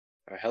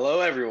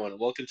Hello, everyone.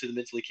 Welcome to the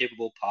Mentally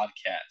Capable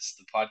Podcast,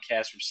 the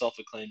podcast where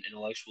self-acclaimed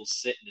intellectuals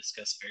sit and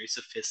discuss very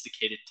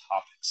sophisticated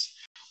topics.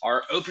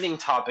 Our opening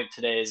topic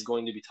today is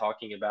going to be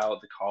talking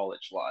about the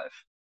college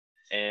life.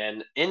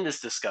 And in this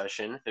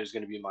discussion, there's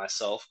going to be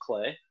myself,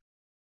 Clay.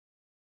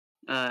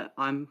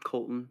 I'm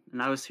Colton,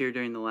 and I was here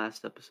during the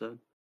last episode.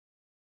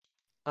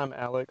 I'm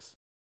Alex.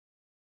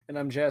 And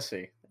I'm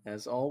Jesse.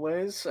 As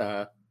always,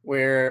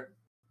 we're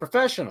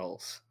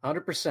professionals,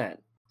 100%.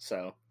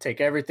 So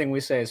take everything we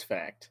say as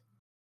fact.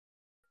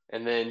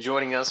 And then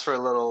joining us for a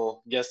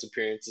little guest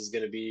appearance is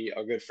going to be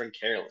our good friend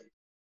Carolyn.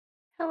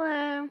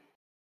 Hello.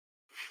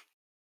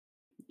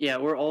 Yeah,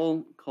 we're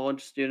all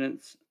college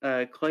students.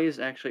 Clay is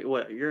actually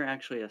you're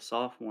actually a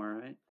sophomore,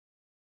 right?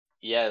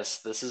 Yes,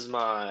 this is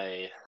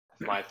my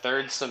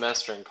third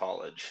semester in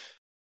college.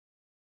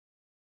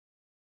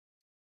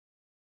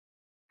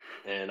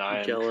 And I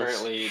am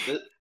currently, so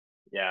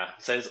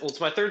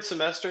it's my third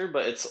semester,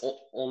 but it's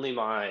only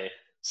my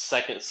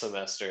second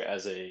semester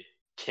as a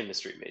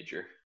chemistry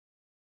major.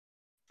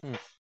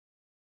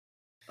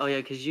 Oh yeah,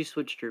 because you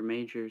switched your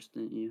majors,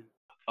 didn't you?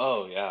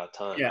 Oh yeah, a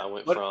ton. Yeah. I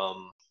went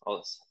from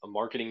a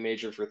marketing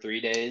major for 3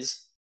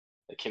 days,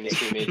 a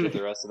chemistry major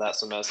the rest of that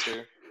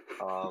semester.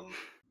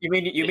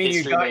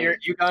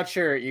 You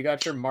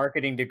got your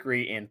marketing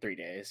degree in 3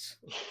 days.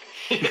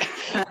 That's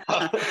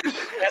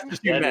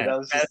just you, man. That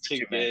was just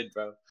too good,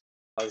 bro.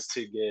 I was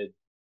too good.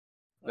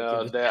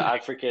 No, I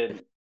freaking.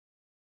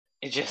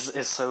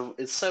 It's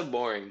so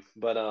boring.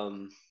 But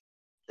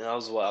and I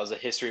was a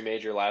history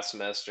major last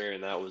semester,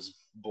 and that was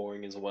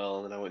boring as well.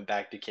 And then I went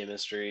back to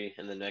chemistry,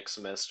 and the next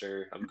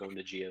semester I'm going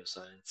to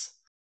geoscience.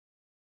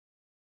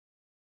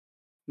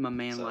 My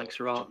man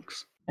likes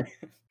rocks.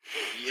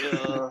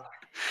 Yeah.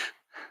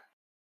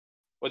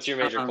 What's your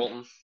major,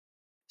 Colton?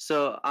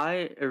 So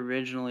I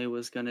originally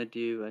was gonna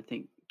do, I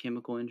think,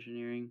 chemical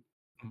engineering.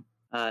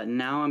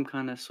 Now I'm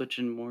kind of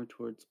switching more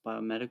towards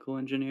biomedical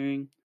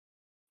engineering.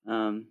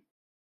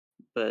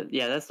 But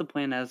yeah, that's the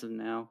plan as of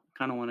now.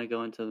 Kind of want to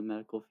go into the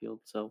medical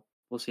field, so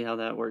we'll see how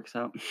that works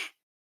out.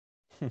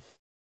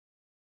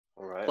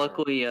 All right.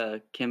 Luckily,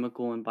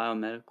 chemical and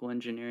biomedical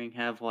engineering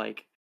have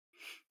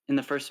in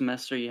the first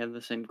semester you have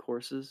the same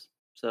courses,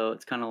 so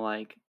it's kind of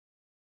like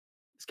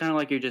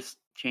you're just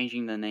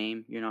changing the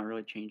name. You're not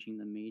really changing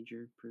the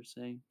major per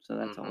se, so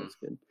that's always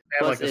good.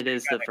 Plus, it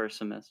is the first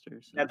semester.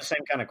 So. Have the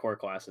same kind of core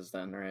classes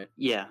then, right?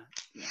 Yeah.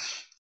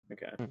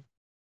 Okay.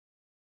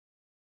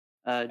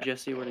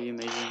 Jesse, what are you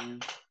majoring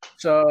in?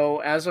 So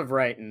as of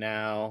right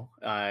now,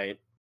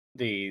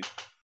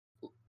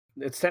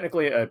 it's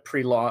technically a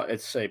pre-law.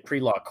 It's a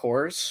pre-law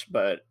course,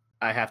 but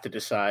I have to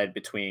decide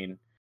between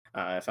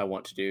if I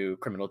want to do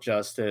criminal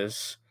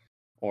justice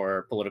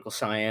or political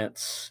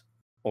science,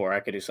 or I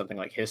could do something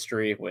like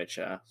history. Which,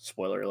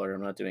 spoiler alert,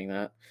 I'm not doing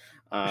that.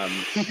 So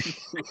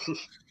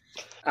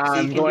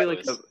you can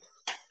do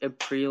a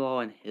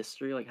pre-law in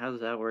history. Like, how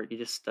does that work? You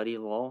just study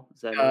law?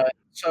 Is that it?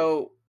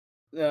 So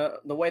the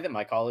way that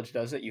my college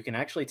does it, you can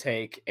actually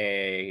take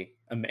an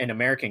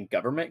American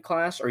government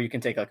class, or you can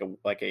take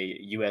like a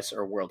U.S.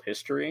 or world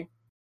history.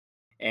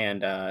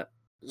 And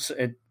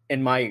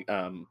in my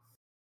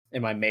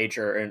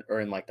major or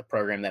in like the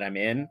program that I'm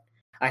in,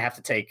 I have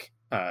to take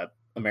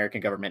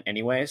American government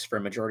anyways for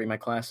a majority of my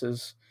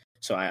classes.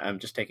 So I'm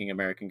just taking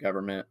American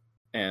government,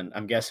 and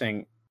I'm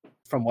guessing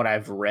from what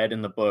I've read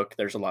in the book,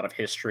 there's a lot of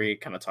history.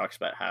 Kind of talks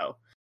about how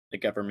the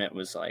government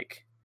was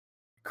like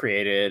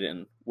created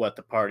and what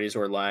the parties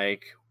were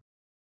like,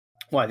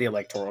 why the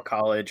Electoral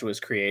College was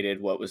created,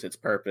 what was its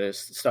purpose,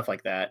 stuff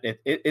like that.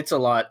 It's a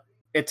lot.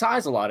 It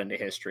ties a lot into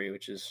history,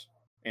 which is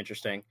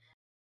interesting.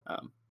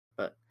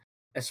 But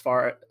as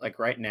far like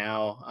right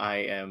now,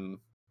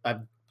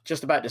 I've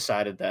just about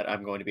decided that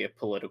I'm going to be a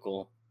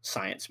political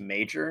science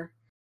major,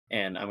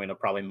 and I'm going to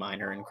probably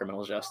minor in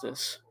criminal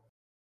justice.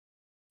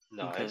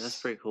 Nice. Okay,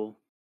 that's pretty cool.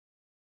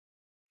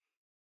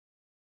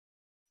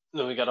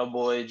 Then we got our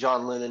boy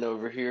John Lennon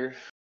over here.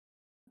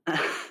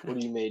 What are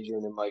you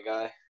majoring in, my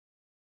guy?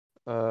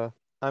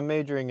 I'm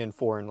majoring in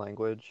foreign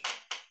language.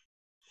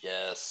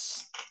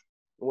 Yes.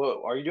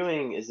 What are you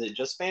doing? Is it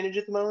just Spanish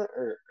at the moment,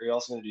 or are you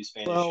also going to do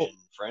Spanish and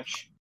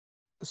French?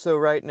 So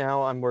right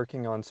now I'm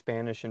working on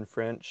Spanish and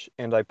French,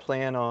 and I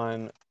plan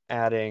on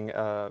adding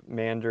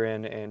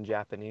Mandarin and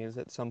Japanese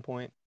at some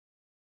point.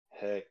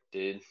 Heck,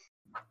 dude.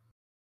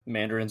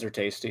 Mandarins are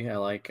tasty. I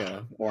like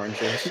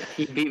oranges.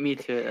 He beat me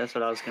to it. That's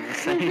what I was gonna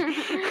say.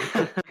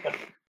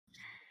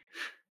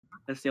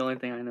 That's the only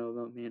thing I know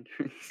about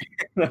Mandarins.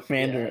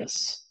 Mandarin.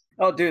 Yes.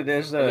 Oh, dude,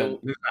 there's the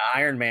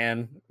Iron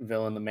Man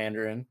villain, the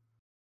Mandarin.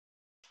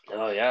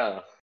 Oh yeah.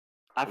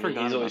 I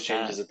forgot. He's always about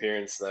changed that. his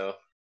appearance, though.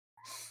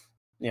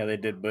 Yeah, they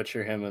did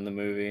butcher him in the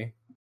movie.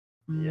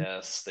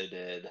 Yes, they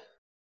did.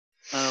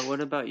 What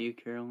about you,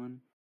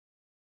 Carolyn?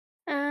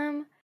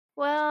 Well,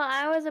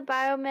 I was a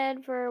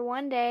biomed for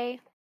 1 day,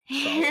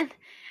 and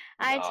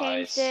I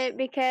changed it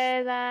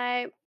because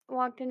I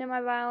walked into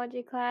my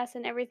biology class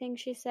and everything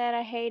she said,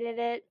 I hated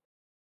it.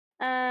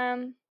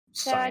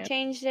 So I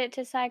changed it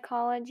to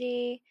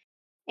psychology,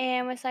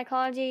 And with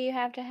psychology, you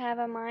have to have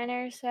a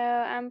minor, so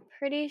I'm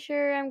pretty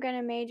sure I'm going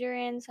to major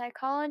in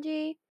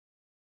psychology.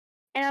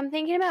 And I'm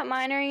thinking about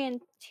minoring in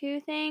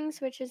two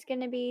things, which is going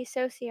to be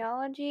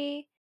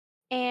sociology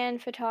and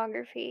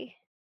photography.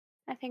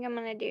 I think I'm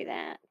going to do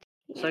that.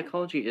 Yeah.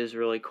 Psychology is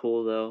really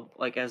cool, though,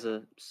 like as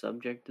a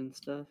subject and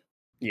stuff.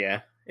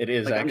 Yeah, it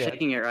is. Like, I'm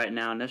taking it right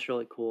now, and that's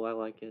really cool. I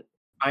like it.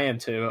 I am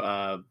too.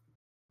 I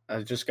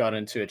just got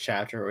into a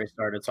chapter where we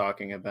started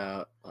talking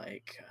about,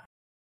 like,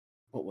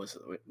 what was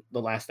it?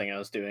 The last thing I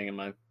was doing in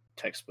my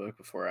textbook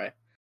before I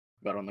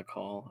got on the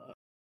call.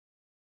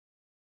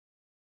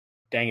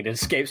 Dang, it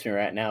escapes me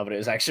right now, but it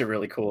was actually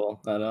really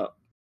cool.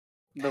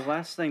 The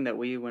last thing that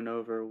we went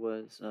over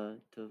was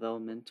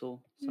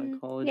developmental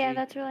psychology. Yeah,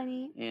 that's really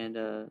neat.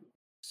 And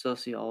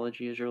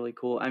sociology is really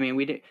cool. I mean,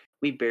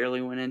 we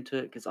barely went into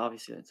it because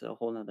obviously it's a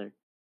whole nother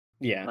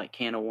like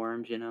can of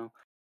worms, you know.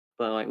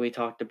 But like we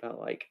talked about,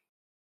 like,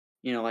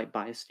 you know, like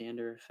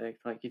bystander effect.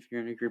 Like if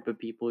you're in a group of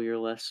people, you're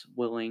less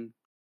willing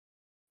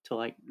to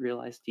like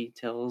realize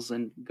details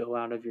and go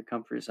out of your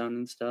comfort zone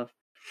and stuff.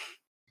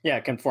 Yeah,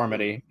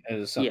 conformity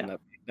is something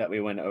that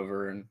we went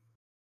over, and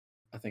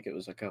I think it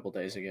was a couple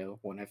days ago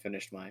when I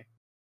finished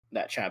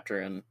that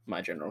chapter in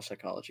my general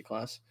psychology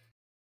class.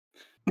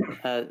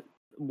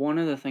 One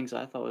of the things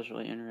I thought was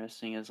really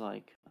interesting is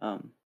like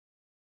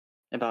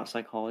about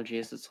psychology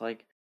is it's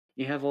like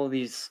you have all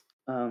these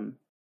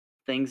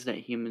things that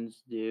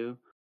humans do,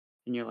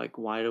 and you're like,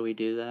 why do we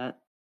do that?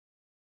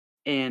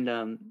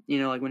 And you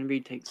know, like whenever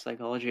you take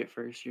psychology at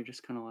first, you're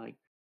just kind of like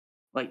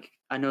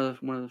I know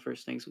one of the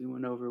first things we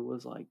went over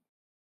was like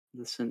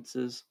the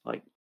senses,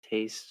 like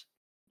taste,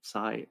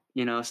 sight,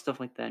 you know, stuff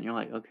like that. And you're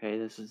like, okay,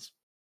 this is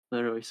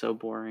literally so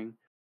boring.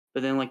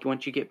 But then like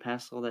once you get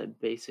past all that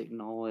basic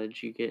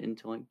knowledge, you get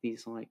into like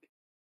these like,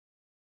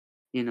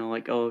 you know,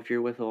 like, oh, if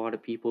you're with a lot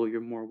of people, you're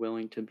more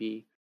willing to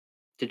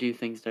do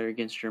things that are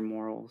against your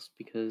morals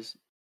because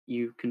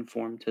you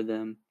conform to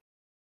them,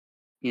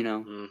 you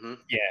know. Mm-hmm.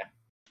 Yeah.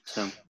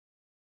 So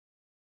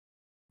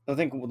I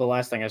think the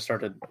last thing I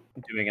started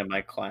doing in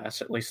my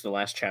class, at least the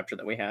last chapter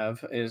that we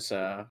have, is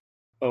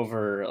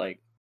over like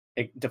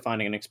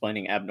defining and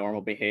explaining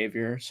abnormal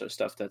behavior. So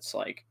stuff that's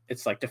like,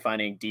 it's like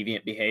defining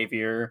deviant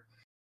behavior,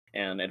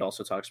 and it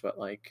also talks about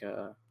like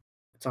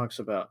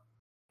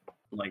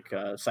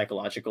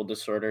psychological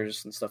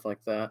disorders and stuff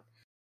like that.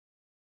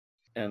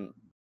 And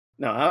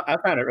no, I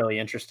found it really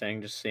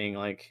interesting just seeing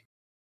like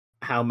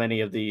how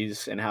many of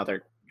these and how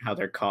they're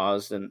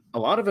caused, and a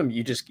lot of them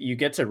you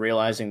get to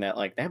realizing that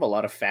like they have a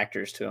lot of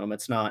factors to them.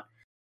 It's not,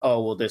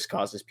 oh well, this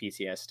causes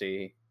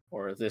PTSD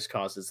or this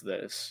causes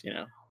this, you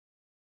know.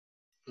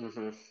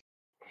 Mm-hmm.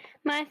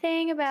 My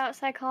thing about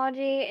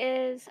psychology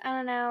is, I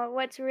don't know,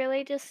 what's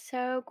really just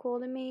so cool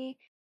to me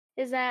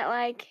is that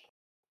like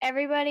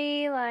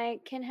everybody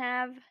like can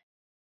have,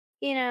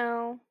 you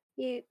know,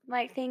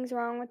 like things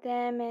wrong with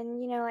them,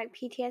 and you know, like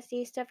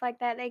PTSD, stuff like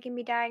that, they can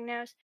be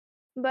diagnosed.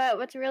 But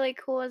what's really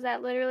cool is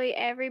that literally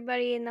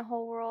everybody in the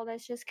whole world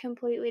is just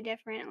completely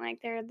different. Like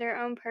they're their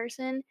own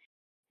person.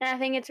 And I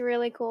think it's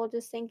really cool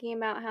just thinking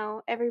about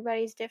how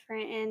everybody's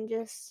different and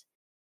just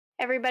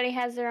everybody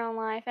has their own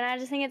life. And I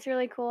just think it's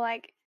really cool,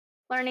 like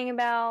learning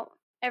about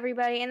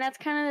everybody. And that's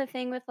kind of the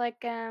thing with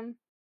like, you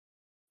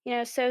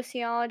know,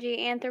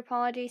 sociology,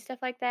 anthropology, stuff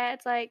like that.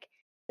 It's like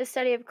the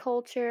study of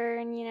culture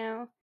and, you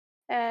know,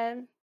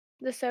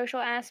 the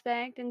social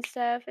aspect and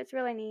stuff. It's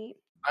really neat.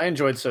 I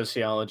enjoyed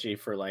sociology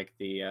for like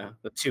the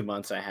 2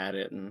 months I had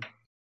it in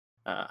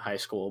high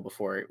school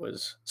before it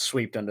was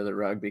swept under the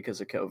rug because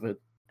of COVID.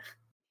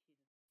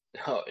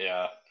 Oh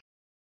yeah.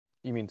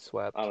 You mean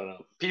swept? I don't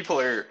know.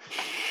 People are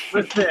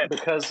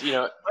because you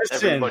know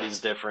everybody's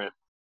different.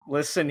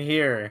 Listen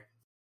here,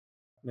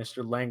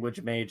 Mr.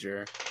 Language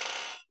Major.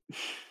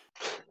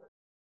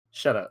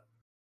 Shut up.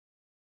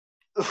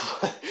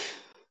 I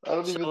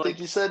don't even think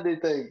you said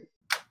anything.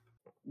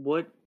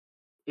 What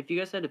if you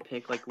guys had to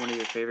pick like one of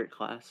your favorite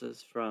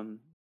classes from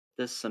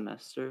this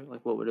semester?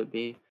 Like, what would it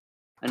be?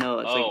 I know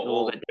it's like a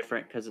little bit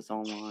different because it's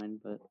online,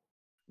 but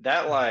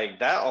that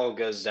all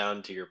goes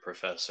down to your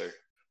professor.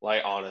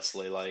 Like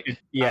honestly, like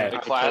yeah, the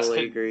class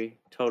totally agree.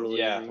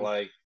 Totally agree.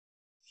 Like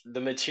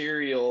the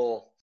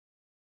material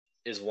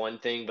is one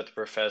thing, but the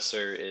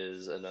professor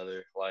is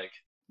another. Like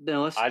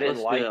no, let's do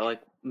that,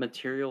 like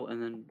material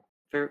and then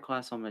favorite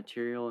class on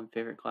material and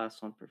favorite class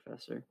on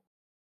professor.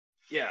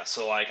 Yeah,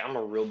 so like I'm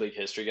a real big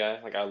history guy.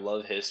 Like I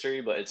love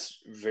history, but it's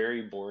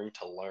very boring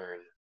to learn.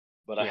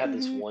 But I had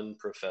this one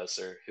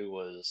professor who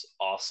was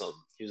awesome.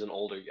 He was an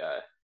older guy,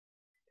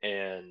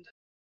 and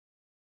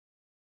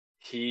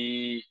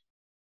he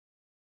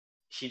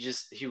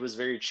was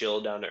very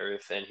chill, down to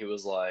earth, and he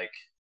was like,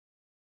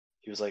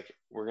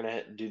 we're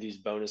gonna do these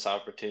bonus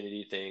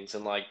opportunity things,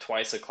 and like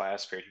twice a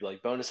class period, he'd be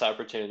like, bonus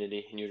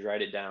opportunity, and you'd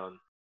write it down,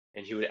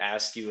 and he would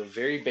ask you a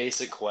very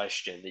basic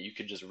question that you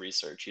could just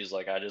research. He's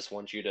like, I just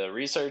want you to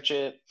research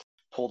it,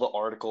 pull the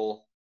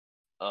article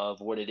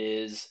of what it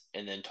is,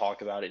 and then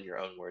talk about it in your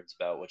own words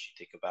about what you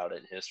think about it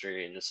in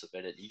history, and just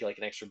submit it. You get like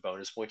an extra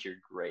bonus point to your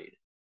grade.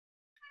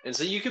 And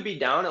so you could be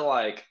down at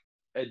like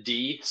a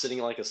D, sitting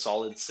like a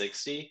solid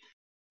 60,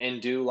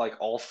 and do like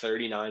all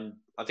 39.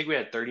 I think we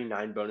had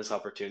 39 bonus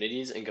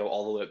opportunities and go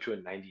all the way up to a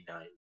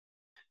 99.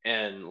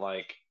 And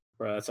like,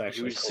 Bro, that's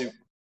actually cool.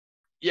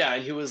 Yeah,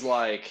 and he was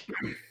like,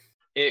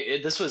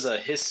 this was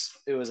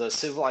it was a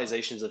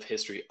Civilizations of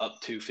History up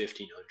to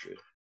 1500,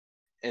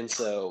 and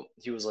so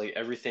he was like,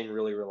 everything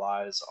really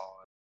relies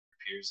on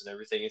peers and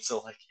everything. And so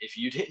like, if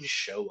you didn't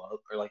show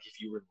up or like if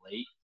you were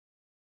late,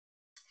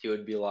 he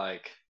would be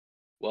like,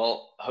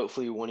 well,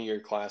 hopefully one of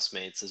your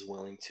classmates is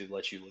willing to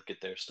let you look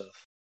at their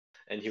stuff,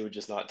 and he would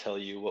just not tell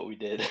you what we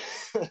did.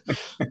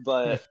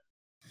 But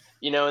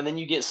and then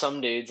you get some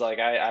dudes like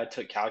I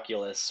took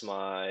calculus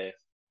my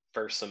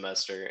first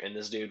semester, and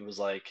this dude was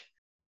like,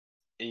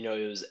 it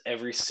was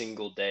every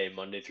single day,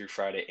 Monday through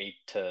Friday, 8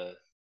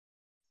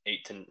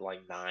 to like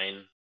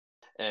 9,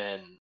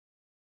 and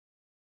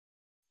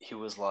he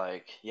was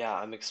like, yeah,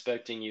 I'm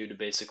expecting you to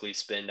basically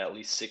spend at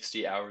least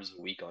 60 hours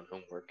a week on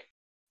homework.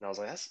 And I was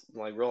like, that's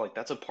like, bro, like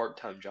that's a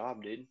part-time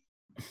job, dude.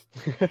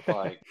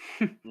 Like,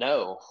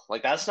 no,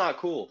 like that's not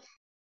cool.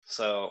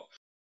 So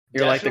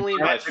you're definitely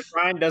like, the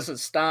grind doesn't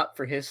stop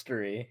for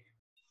history.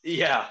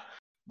 Yeah.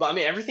 But I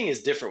mean, everything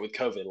is different with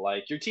COVID.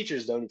 Like, your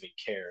teachers don't even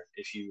care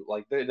if you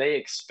like. They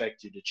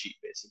expect you to cheat,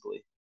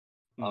 basically,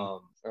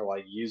 or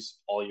like use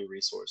all your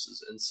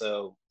resources. And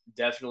so,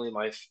 definitely,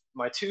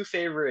 my two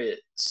favorite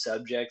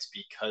subjects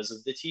because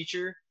of the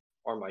teacher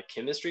are my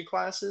chemistry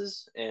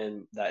classes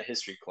and that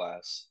history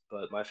class.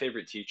 But my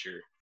favorite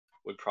teacher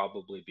would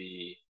probably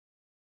be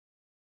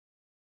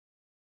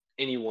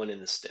anyone in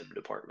the STEM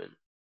department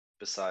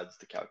besides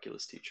the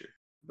calculus teacher.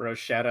 Bro,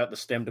 shout out the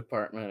STEM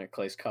department at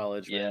Clays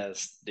College, man.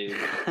 Yes, dude.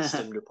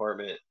 STEM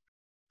department.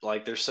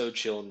 Like, they're so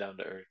chill and down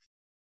to earth.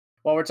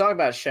 While we're talking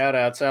about shout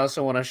outs, I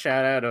also want to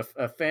shout out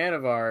a fan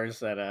of ours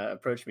that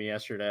approached me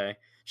yesterday.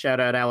 Shout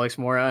out Alex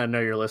Mora. I know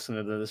you're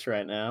listening to this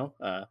right now.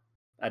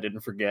 I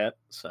didn't forget.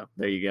 So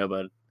there you go,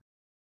 bud.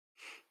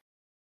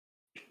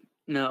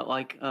 No,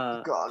 like,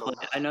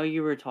 I know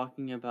you were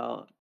talking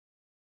about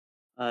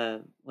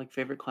like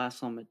favorite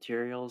class on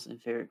materials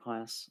and favorite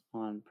class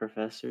on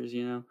professors,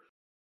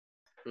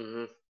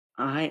 Mm-hmm.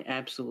 I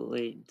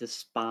absolutely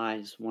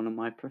despise one of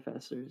my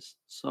professors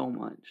so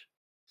much.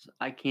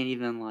 I can't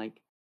even,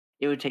 like,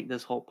 it would take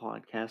this whole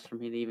podcast for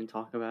me to even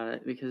talk about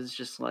it, because it's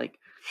just like,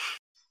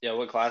 yeah,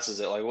 what class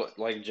is it? Like,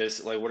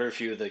 what are a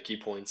few of the key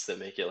points that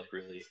make it like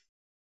really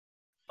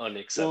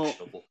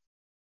unexceptional? Well,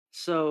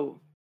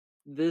 so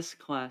this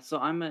class, so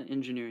I'm an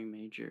engineering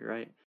major,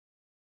 right?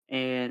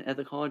 And at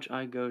the college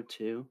I go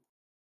to,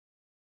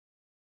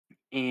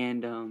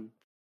 and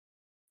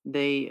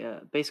they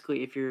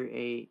basically, if you're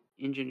a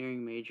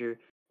engineering major,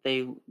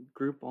 they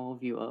group all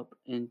of you up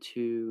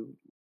into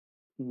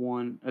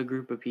a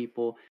group of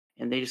people,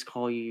 and they just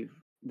call you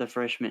the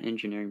freshman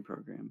engineering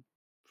program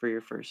for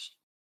your first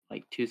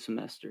like 2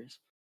 semesters.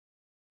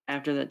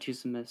 After that 2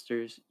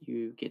 semesters,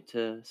 you get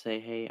to say,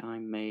 hey,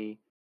 I'm a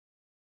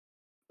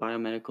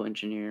biomedical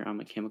engineer, I'm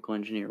a chemical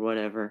engineer,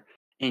 whatever,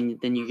 and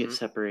then you get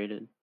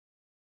separated.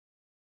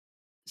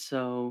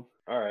 So,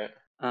 all right.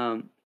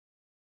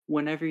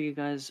 Whenever you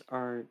guys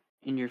are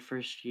in your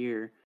first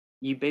year,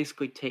 you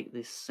basically take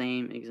the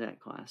same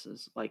exact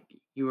classes. Like,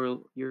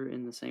 you're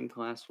in the same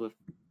class with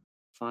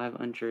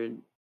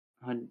 500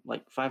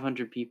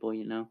 people,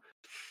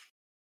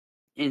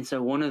 And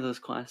so one of those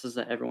classes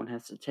that everyone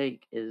has to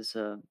take is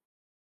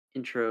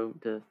Intro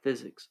to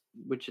Physics,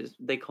 which is,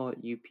 they call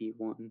it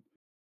UP1,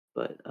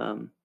 but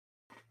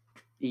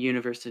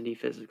University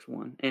Physics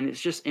 1. And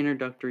it's just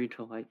introductory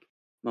to like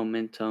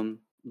momentum,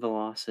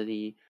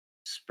 velocity,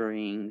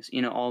 springs,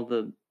 all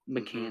the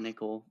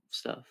mechanical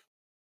stuff.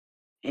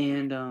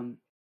 And I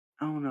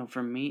don't know,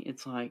 for me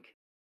it's like,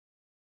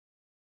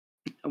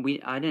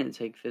 I didn't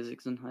take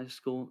physics in high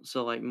school,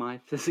 so like my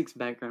physics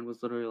background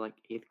was literally like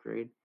 8th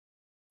grade.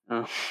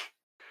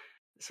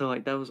 So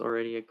like that was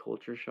already a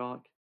culture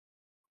shock.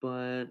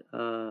 But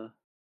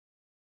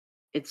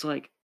it's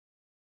like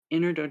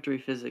introductory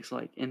physics,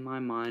 like in my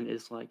mind,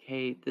 is like,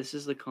 hey, this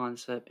is the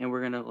concept, and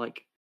we're gonna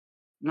like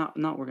not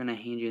we're gonna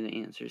hand you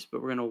the answers,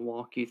 but we're gonna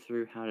walk you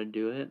through how to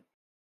do it.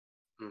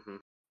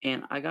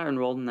 And I got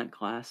enrolled in that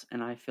class,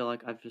 and I feel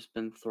like I've just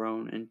been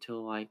thrown into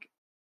like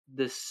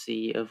this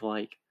sea of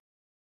like,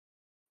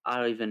 I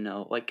don't even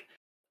know. Like,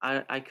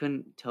 I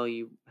couldn't tell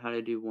you how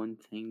to do one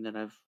thing that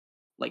I've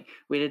like.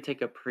 We had to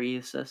take a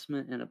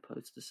pre-assessment and a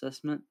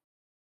post-assessment,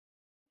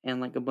 and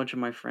like a bunch of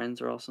my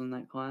friends are also in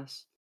that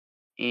class.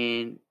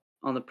 And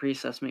on the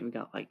pre-assessment, we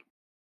got like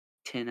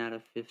 10 out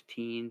of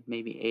 15,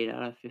 maybe 8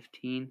 out of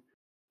 15.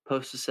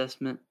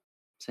 Post-assessment,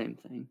 same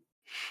thing.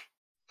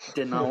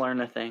 Did not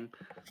learn a thing,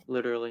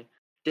 literally.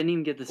 Didn't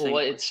even get the same.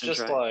 Well, it's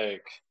just right.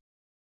 Like,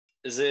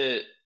 is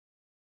it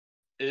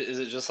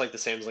just like the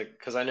same as like,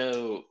 because I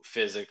know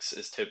physics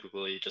is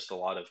typically just a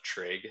lot of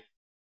trig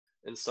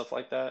and stuff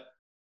like that.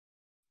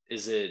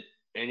 Is it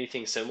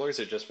anything similar? Is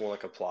it just more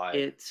like applied?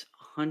 It's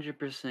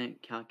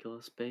 100%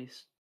 calculus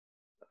based.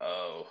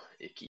 Oh,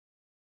 icky.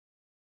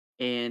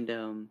 And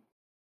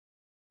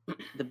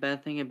The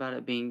bad thing about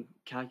it being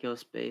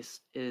calculus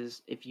based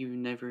is if you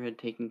never had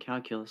taken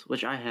calculus,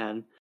 which I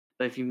had,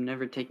 but if you've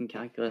never taken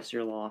calculus,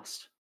 you're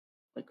lost,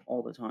 like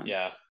all the time.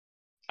 Yeah,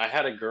 I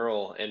had a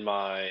girl in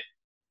my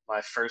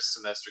first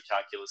semester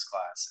calculus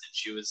class, and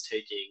she was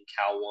taking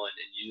Cal 1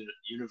 and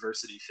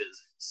university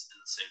physics in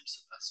the same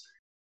semester.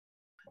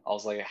 I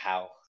was like, how?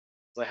 I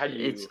was like, how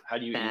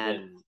do you bad.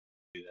 even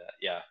do that?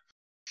 Yeah.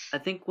 I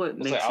think what I was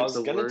makes like, it I was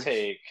the gonna worst.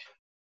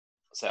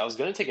 I was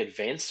gonna take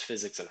advanced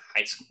physics in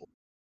high school,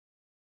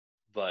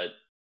 but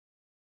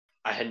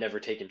I had never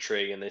taken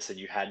trig, and they said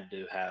you had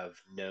to have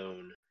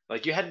known,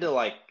 like, you had to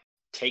like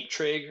take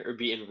trig or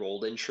be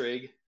enrolled in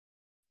trig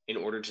in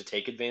order to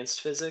take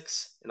advanced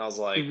physics. And I was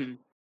like, Mhm.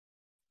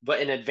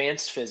 but in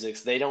advanced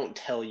physics, they don't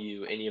tell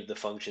you any of the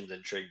functions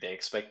in trig. They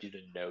expect you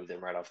to know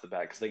them right off the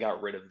bat because they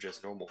got rid of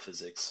just normal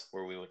physics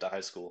where we went to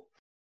high school.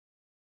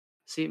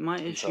 See, my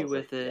And so I issue was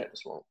with like, yeah, I it,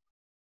 just won't.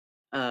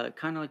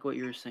 kind of like what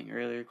you were saying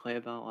earlier, Clay,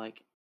 about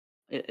like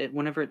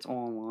whenever it's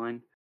all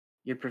online,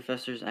 your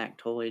professors act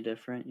totally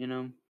different, you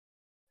know?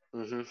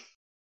 Mm-hmm.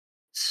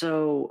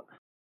 So,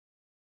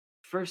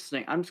 first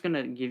thing, I'm just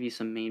gonna give you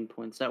some main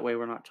points. That way,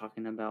 we're not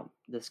talking about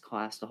this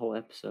class the whole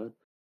episode.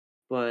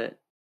 But,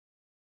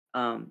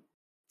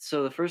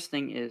 so the first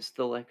thing is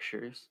the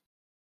lectures.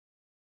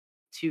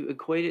 To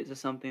equate it to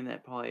something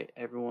that probably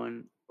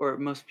everyone or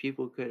most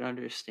people could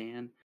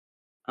understand,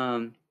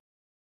 um,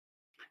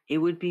 it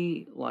would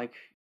be like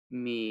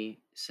me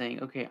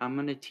saying, okay, I'm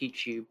gonna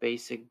teach you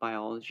basic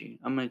biology.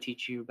 I'm gonna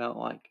teach you about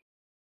like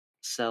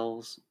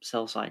cells,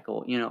 cell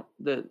cycle,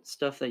 the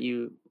stuff that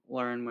you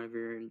learn whenever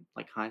you're in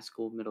like high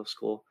school, middle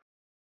school.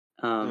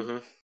 Mm-hmm.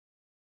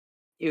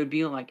 It would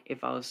be like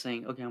if I was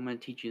saying, okay, I'm going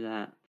to teach you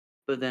that,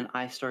 but then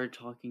I started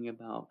talking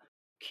about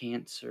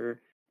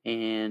cancer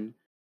and,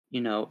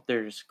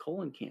 there's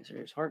colon cancer,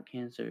 there's heart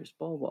cancer, there's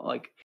blah, blah.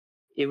 Like,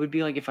 it would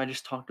be like if I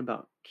just talked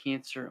about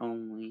cancer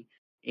only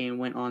and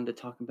went on to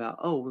talk about,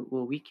 oh,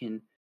 well, we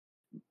can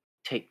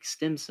take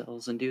stem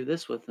cells and do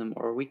this with them,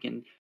 or we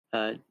can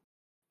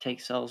take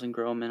cells and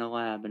grow them in a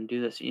lab and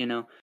do this,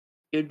 It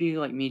would be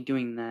like me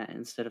doing that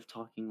instead of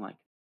talking like,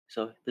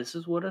 so this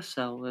is what a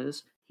cell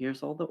is.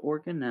 Here's all the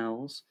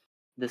organelles.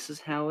 This is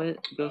how it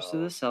goes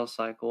through the cell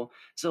cycle.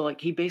 So like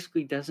he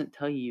basically doesn't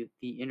tell you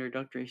the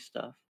introductory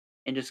stuff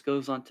and just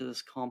goes on to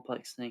this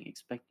complex thing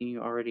expecting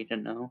you already to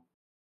know.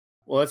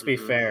 Well, let's be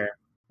Mhm. fair.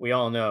 We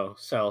all know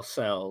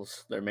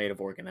cells, they're made of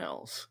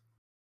organelles.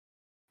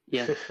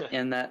 Yeah,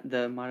 and that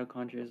the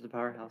mitochondria is the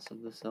powerhouse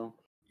of the cell.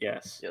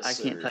 Yes. Yes, I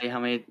can't sir. tell you how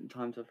many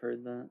times I've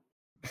heard that.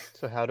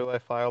 So how do I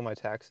file my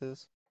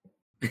taxes?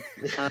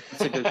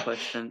 That's a good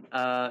question.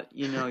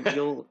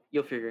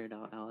 You'll figure it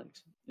out,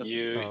 Alex. You'll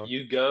figure it out.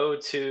 You go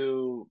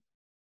to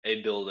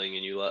a building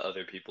and you let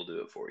other people do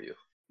it for you.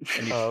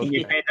 And you, Oh, okay.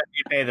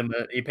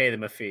 you pay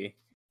them a fee.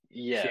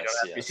 Yes,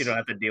 So you don't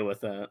have to deal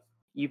with that.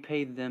 You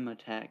pay them a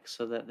tax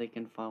so that they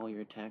can file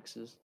your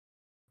taxes.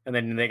 And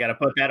then they got to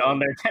put that on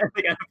their tax.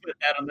 They got to put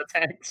that on the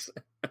tax.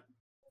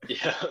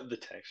 Yeah, the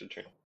tax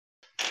return.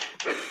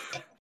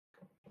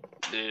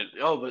 Dude,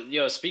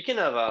 but speaking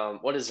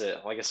of what is it?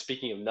 I guess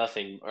speaking of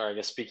nothing, or I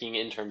guess speaking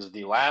in terms of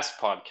the last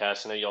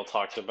podcast, I know y'all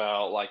talked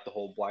about like the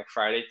whole Black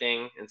Friday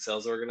thing and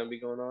sales are gonna be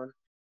going on.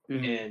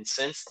 Mhm. And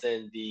since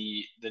then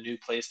the new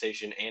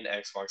PlayStation and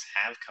Xbox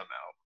have come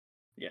out.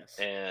 Yes.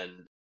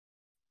 And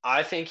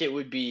I think it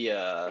would be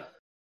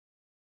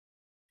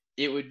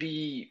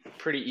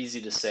pretty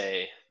easy to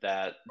say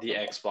that the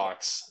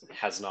Xbox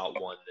has not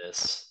won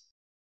this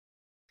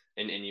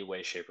in any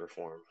way, shape, or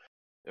form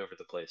over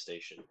the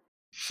PlayStation.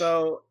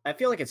 So I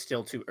feel like it's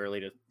still too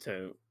early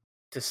to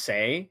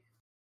say,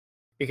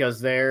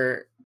 because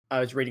I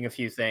was reading a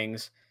few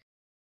things,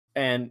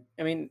 and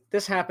I mean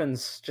this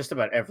happens just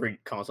about every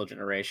console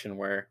generation,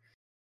 where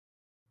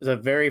the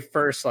very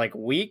first like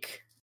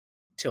week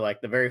to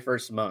like the very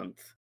first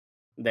month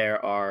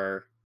there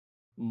are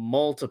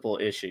multiple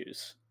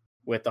issues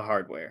with the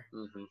hardware.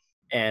 Mm-hmm.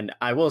 And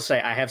I will say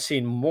I have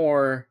seen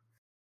more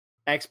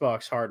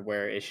Xbox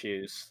hardware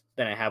issues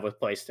than I have with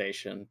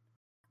PlayStation.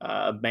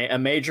 A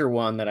major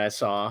one that I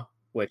saw,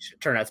 which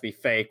turned out to be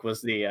fake,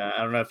 was the I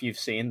don't know if you've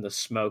seen the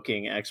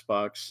smoking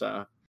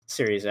Xbox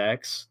Series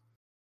X.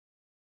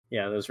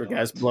 Yeah, those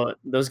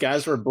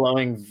guys were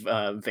blowing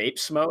vape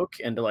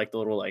smoke into like the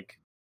little like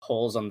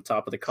holes on the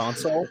top of the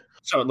console,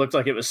 so it looked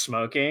like it was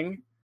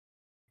smoking.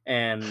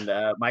 And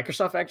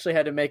Microsoft actually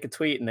had to make a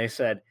tweet, and they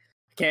said,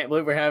 "I can't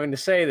believe we're having to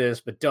say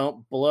this, but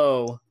don't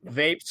blow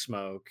vape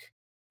smoke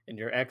in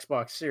your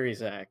Xbox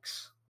Series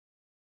X."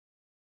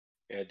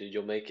 Yeah, dude,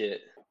 you'll make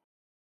it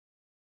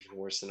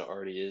worse than it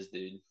already is,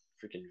 dude.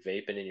 Freaking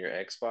vaping in your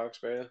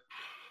Xbox, bro.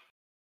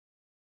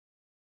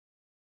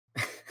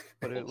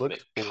 But it Ultimate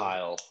looks cool.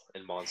 Kyle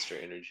and Monster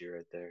Energy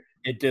right there.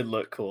 It did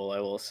look cool, I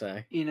will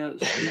say.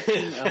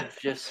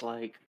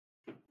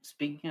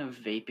 Speaking of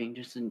vaping,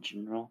 just in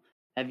general,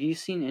 have you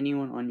seen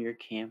anyone on your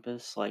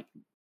campus like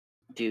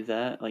do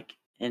that, like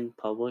in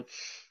public?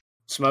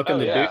 Smoking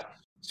the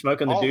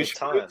All douche the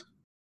time.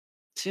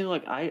 See,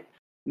 like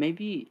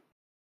maybe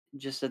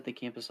just at the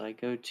campus I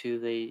go to,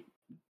 they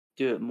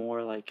do it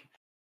more like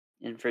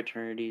in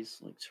fraternities,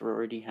 like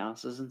sorority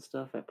houses and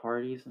stuff at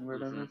parties and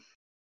whatever. Mm-hmm.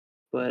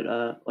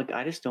 But like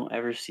I just don't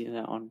ever see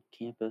that on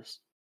campus.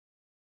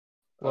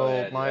 Well, Oh,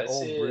 yeah, dude, my I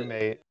old see it.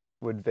 roommate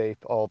would vape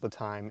all the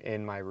time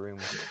in my room.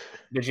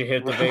 Did you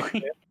hit the vape?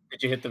 Really? Too?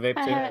 Did you hit the vape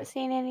I too? haven't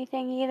seen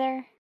anything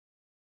either.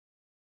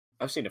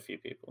 I've seen a few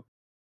people.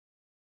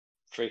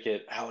 Freak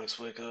it, Alex,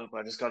 wake up!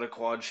 I just got a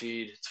quad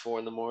feed. It's 4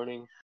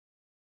 a.m.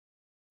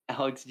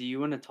 Alex, do you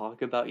want to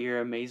talk about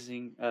your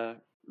amazing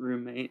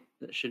roommate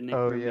that should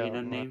Oh remain yeah,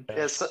 unnamed?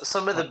 Yeah,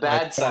 some of the my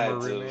bad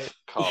former sides roommate. of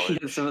college.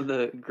 Yeah, some of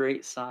the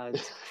great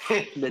sides,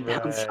 the Right.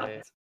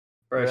 downsides.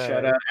 Bro,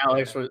 shout Right. out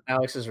Alex was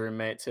Alex's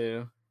roommate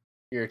too.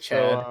 You're So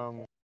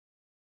Chad.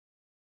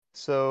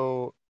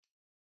 so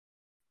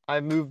I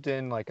moved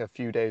in like a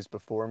few days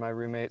before my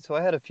roommate, so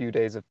I had a few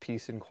days of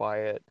peace and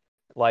quiet.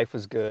 Life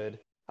was good.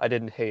 I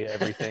didn't hate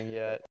everything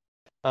yet.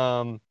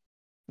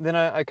 Then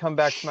I come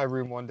back to my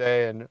room one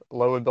day, and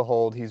lo and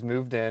behold, he's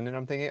moved in, and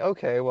I'm thinking,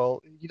 okay,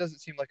 well, he doesn't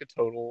seem like a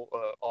total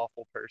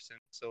awful person,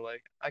 so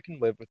like I can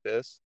live with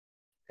this.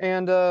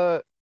 And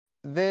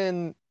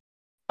then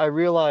I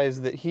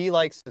realized that he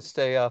likes to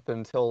stay up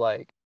until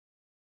like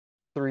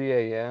 3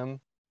 a.m.,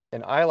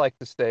 and I like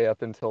to stay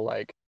up until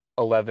like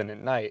 11 at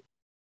night.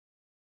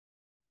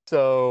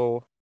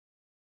 So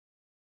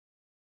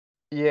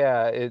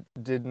yeah, it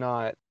did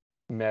not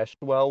mesh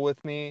well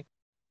with me.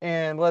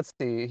 And let's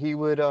see, he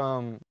would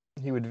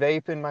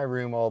vape in my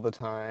room all the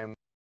time.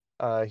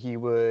 He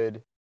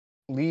would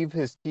leave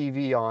his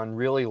TV on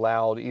really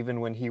loud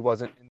even when he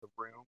wasn't in the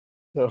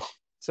room.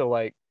 So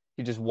like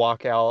he'd just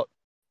walk out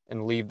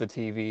and leave the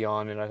TV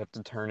on, and I'd have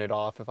to turn it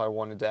off if I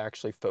wanted to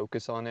actually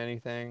focus on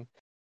anything.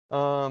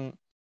 Um,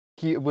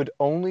 he would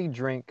only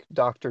drink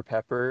Dr.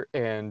 Pepper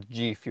and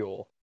G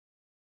Fuel.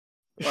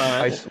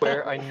 I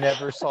swear I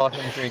never saw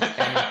him drink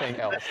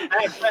anything else.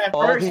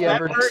 All he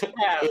ever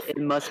It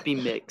must be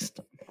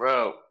mixed.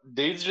 Bro,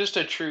 dude's just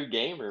a true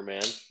gamer,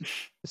 man.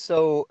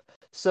 So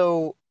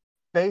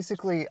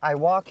basically I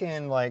walk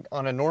in like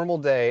on a normal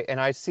day,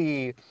 and I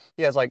see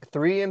he has like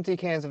 3 empty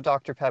cans of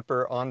Dr.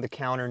 Pepper on the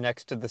counter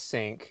next to the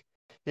sink.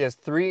 He has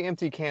 3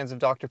 empty cans of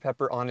Dr.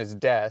 Pepper on his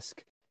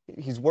desk.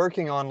 He's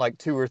working on like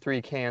 2 or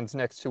 3 cans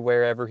next to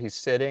wherever he's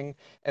sitting,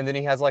 and then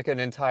he has like an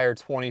entire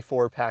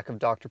 24 pack of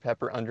Dr.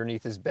 Pepper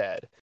underneath his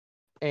bed.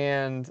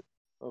 And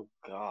Oh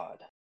God.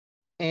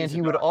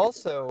 he would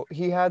also,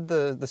 he had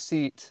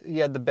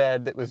the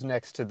bed that was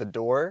next to the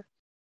door,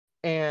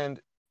 and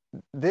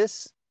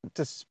this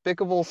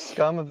despicable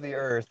scum of the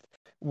earth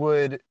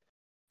would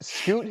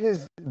scoot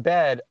his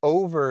bed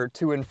over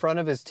to in front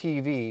of his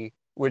TV,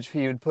 which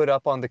he would put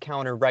up on the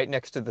counter right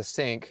next to the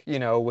sink,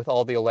 with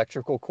all the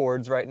electrical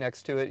cords right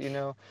next to it,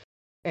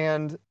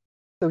 And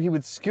so he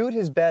would scoot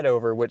his bed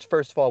over, which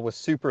first of all was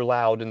super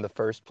loud in the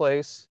first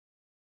place.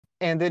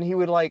 And then he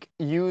would like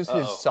use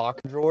his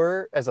sock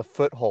drawer as a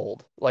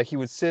foothold. Like he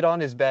would sit on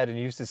his bed and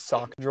use his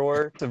sock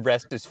drawer to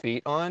rest his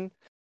feet on.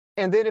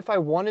 And then if I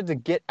wanted to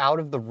get out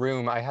of the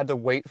room, I had to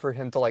wait for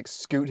him to like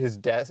scoot his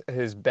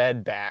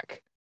bed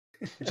back,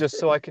 just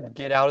so I could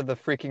get out of the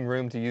freaking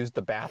room to use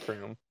the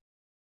bathroom.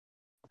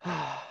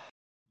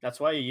 That's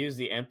why you use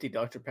the empty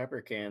Dr.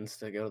 Pepper cans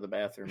to go to the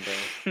bathroom,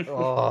 bro.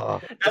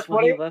 Oh. That's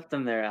why he left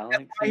them there,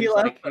 Alex. He was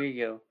like, here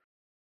you go.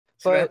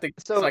 So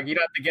it's like you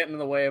don't have to get in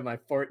the way of my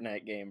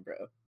Fortnite game, bro.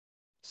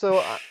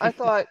 So I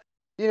thought,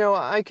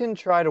 I can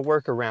try to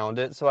work around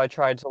it. So I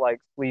tried to like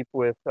sleep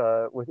with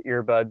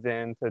earbuds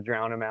in to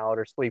drown him out,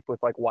 or sleep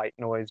with like white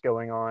noise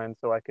going on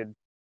so I could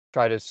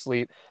try to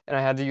sleep. And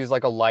I had to use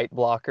like a light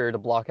blocker to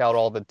block out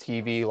all the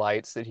TV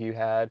lights that he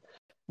had.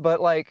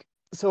 But like,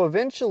 so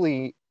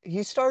eventually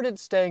he started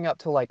staying up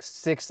till like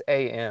 6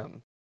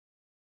 a.m.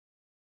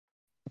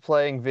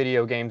 playing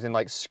video games and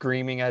like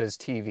screaming at his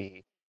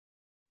TV.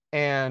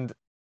 And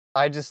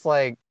I just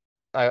like,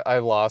 I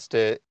lost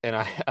it, and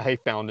I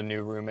found a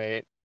new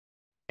roommate,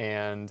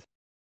 and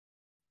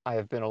I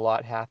have been a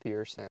lot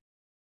happier since.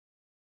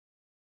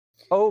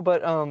 Oh,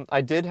 but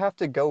I did have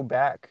to go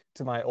back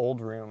to my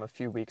old room a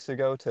few weeks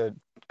ago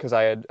because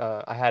I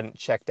hadn't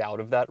checked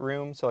out of that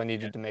room, so I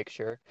needed to make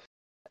sure.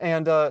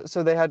 And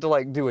so they had to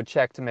like do a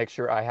check to make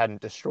sure I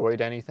hadn't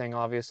destroyed anything,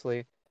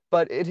 obviously.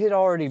 But it had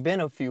already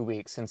been a few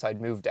weeks since I'd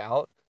moved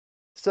out.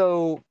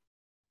 So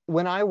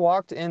when I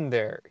walked in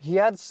there, he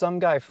had some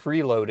guy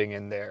freeloading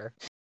in there.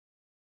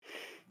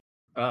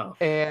 Oh.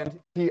 And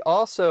he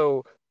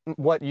also,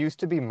 what used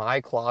to be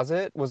my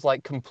closet was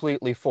like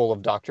completely full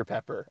of Dr.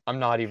 Pepper. I'm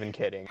not even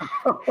kidding.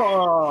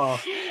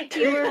 Oh.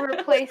 You were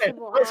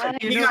replaceable. Listen,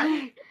 he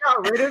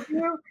got rid of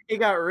you. He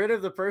got rid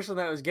of the person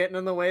that was getting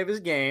in the way of his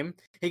game.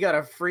 He got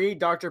a free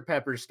Dr.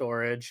 Pepper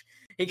storage.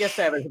 He gets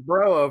to have his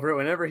bro over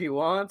whenever he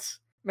wants.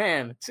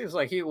 Man, it seems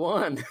like he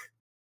won.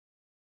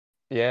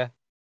 Yeah.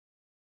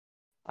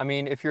 I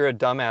mean, if you're a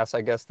dumbass,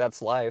 I guess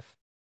that's life.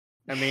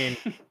 I mean,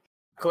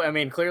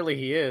 clearly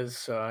he is.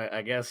 So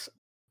I guess,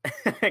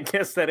 I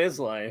guess that is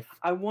life.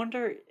 I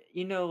wonder,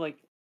 like,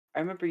 I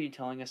remember you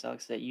telling us,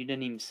 Alex, that you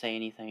didn't even say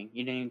anything.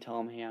 You didn't even tell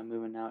him, "Hey, I'm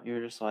moving out." You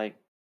were just like,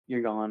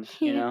 "You're gone,"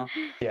 Yeah.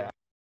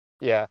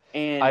 Yeah.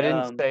 And I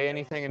didn't say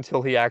anything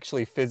until he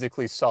actually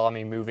physically saw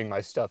me moving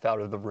my stuff out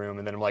of the room,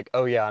 and then I'm like,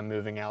 oh yeah, I'm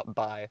moving out,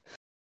 bye.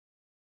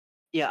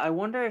 yeah, I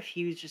wonder if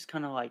he was just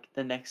kind of like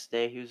the next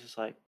day he was just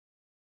like,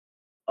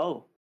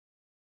 oh,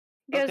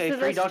 Goes okay, to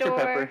free the Dr. store.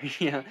 Pepper.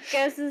 Yeah.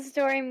 Goes to the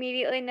store,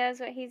 immediately knows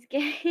what he's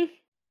getting.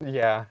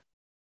 Yeah.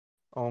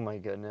 Oh my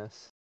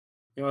goodness.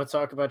 You want to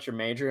talk about your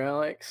major,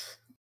 Alex?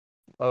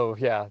 Oh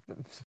yeah.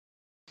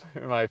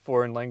 My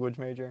foreign language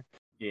major.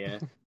 Yeah.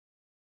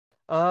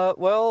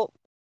 Well,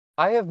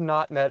 I have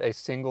not met a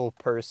single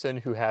person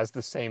who has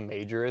the same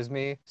major as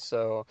me,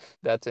 so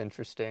that's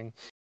interesting.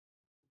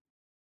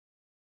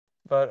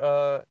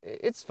 But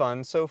it's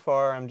fun. So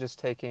far, I'm just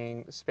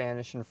taking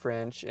Spanish and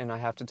French, and I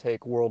have to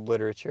take world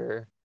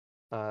literature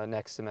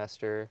next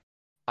semester.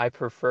 I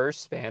prefer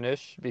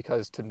Spanish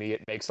because to me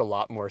it makes a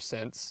lot more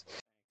sense.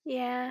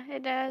 Yeah,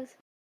 it does.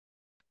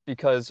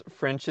 Because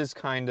French is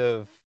kind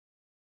of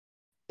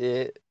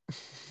it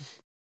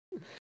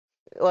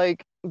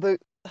like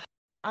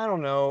I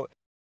don't know.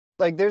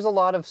 Like there's a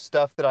lot of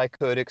stuff that I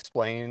could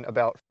explain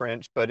about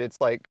French, but it's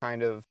like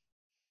kind of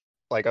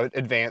like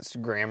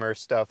advanced grammar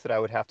stuff that I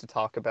would have to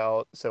talk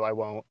about, so I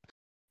won't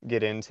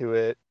get into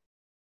it.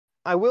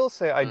 I will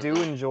say I do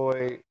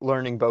enjoy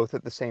learning both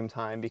at the same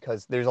time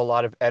because there's a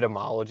lot of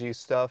etymology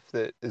stuff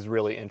that is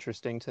really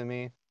interesting to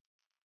me.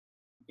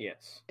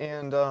 Yes.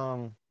 And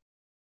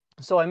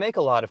so I make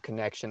a lot of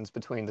connections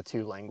between the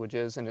two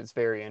languages, and it's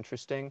very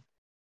interesting.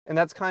 And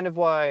that's kind of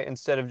why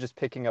instead of just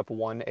picking up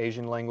one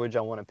Asian language,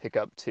 I want to pick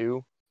up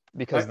two,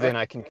 because then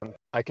I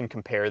can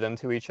compare them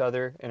to each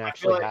other and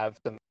actually have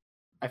some.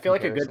 I feel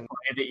like a good comparison.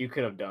 plan that you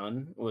could have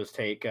done was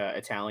take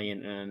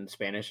Italian and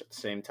Spanish at the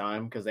same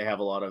time because they have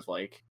a lot of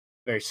like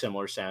very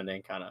similar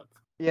sounding kind of.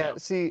 Yeah,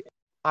 see,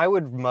 I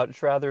would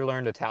much rather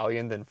learn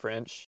Italian than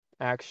French,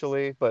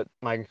 actually, but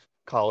my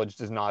college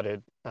does not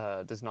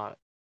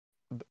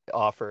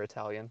offer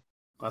Italian.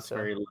 That's So-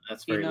 very You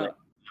know, late.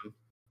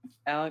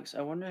 Alex,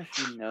 I wonder if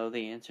you know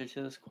the answer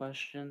to this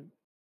question.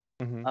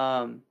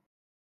 Mhm.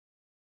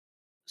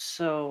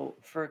 So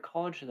for a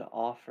college to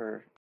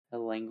offer a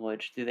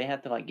language, do they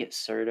have to like get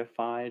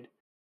certified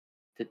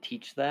to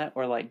teach that,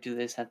 or like do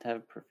they just have to have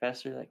a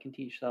professor that can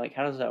teach that? Like,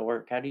 how does that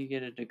work? How do you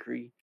get a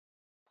degree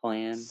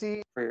plan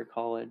See, for your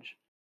college?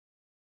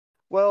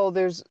 well,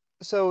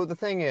 so the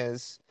thing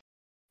is,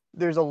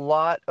 there's a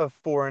lot of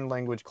foreign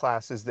language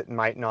classes that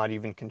might not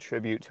even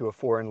contribute to a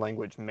foreign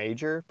language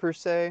major per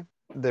se.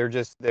 They're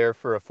just there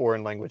for a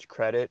foreign language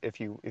credit if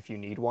you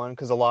need one,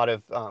 because a lot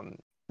of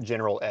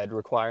general ed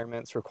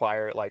requirements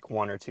require like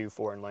one or two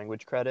foreign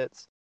language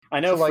credits. I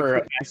know So, like, for for a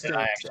fact that instance,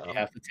 I actually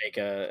have to take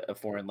a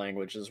foreign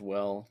language as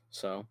well.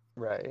 So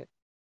Right.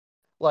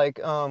 Like,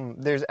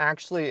 there's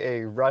actually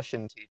a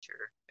Russian teacher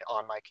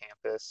on my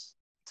campus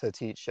to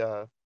teach,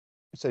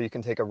 so you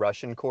can take a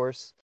Russian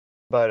course,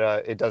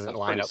 but it doesn't That's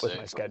line pretty up with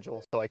my sick.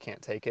 schedule, so I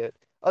can't take it.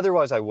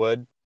 Otherwise, I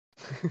would,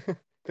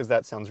 because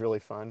that sounds really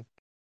fun.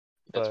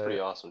 That's pretty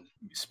But awesome.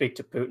 speak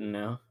to Putin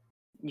now.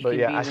 You But can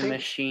yeah, be I the think-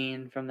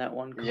 machine from that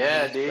one.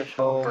 Yeah, comedy dude.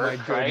 special. Oh my Bert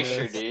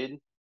Kreischer, goodness. dude.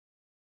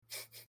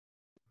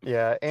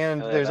 yeah,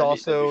 and Oh, yeah, there's that'd be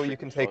also you freaking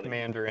can take funny.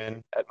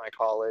 Mandarin at my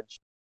college,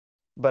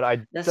 but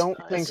I That's don't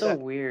nice. think that's so that.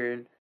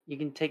 weird. You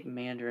can take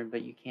Mandarin,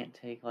 but you can't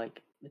take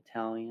like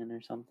Italian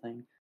or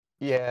something.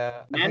 Yeah, I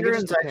think it just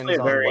Mandarin's actually depends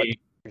a on what. very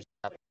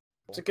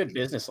it's a good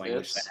business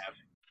language to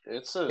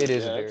It's have. it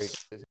is yeah, very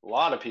it's- good. a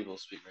lot of people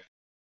speak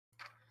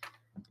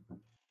right.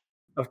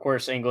 Of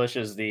course, English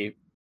is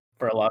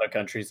for a lot of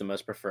countries the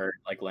most preferred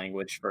like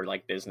language for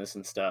like business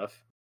and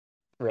stuff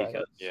Right.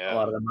 because Yeah. a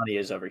lot of the money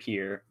is over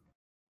here.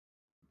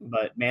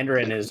 But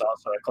Mandarin is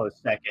also a close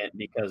second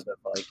because of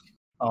like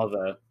all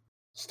the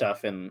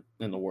stuff in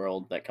the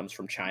world that comes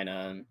from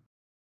China and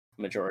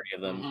majority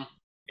of them, Mhm.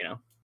 you know.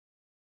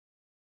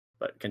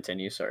 But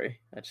continue, sorry.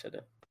 I should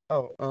have.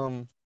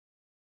 Oh,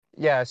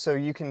 yeah, so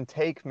you can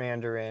take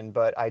Mandarin,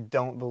 but I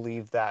don't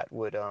believe that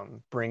would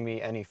bring me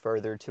any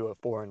further to a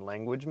foreign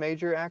language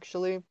major,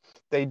 actually.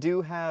 They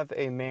do have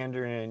a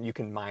Mandarin, you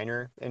can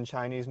minor in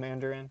Chinese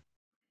Mandarin,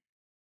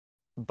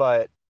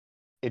 but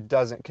it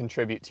doesn't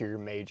contribute to your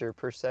major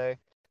per se.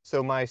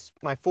 So my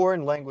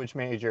foreign language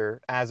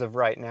major, as of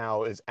right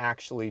now, is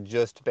actually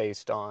just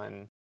based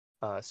on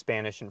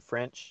Spanish and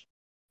French.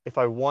 If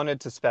I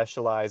wanted to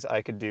specialize,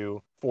 I could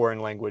do foreign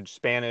language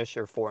Spanish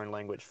or foreign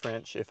language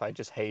French if I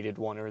just hated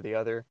one or the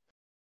other.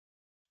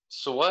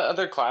 So what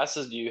other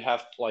classes do you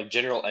have, like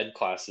general ed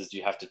classes, do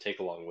you have to take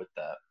along with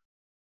that?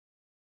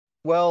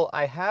 Well,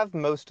 I have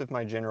most of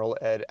my general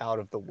ed out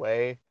of the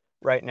way.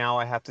 Right now,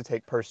 I have to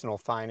take personal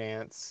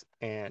finance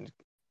and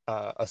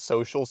a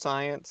social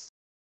science.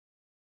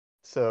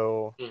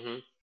 So, Mm-hmm.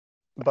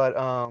 but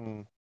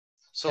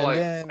So And like,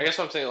 then- I guess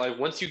what I'm saying, like,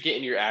 once you get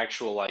in your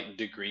actual like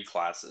degree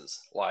classes,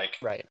 like,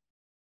 right.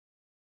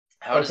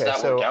 how does Okay, that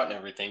so- work out and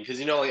everything? Because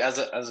like as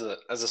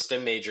a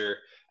STEM major,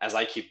 as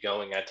I keep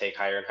going, I take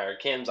higher and higher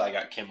chems. I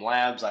got chem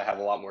labs. I have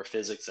a lot more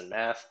physics and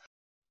math.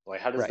 Like,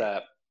 how does Right.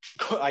 that?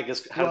 I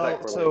guess how does Well, that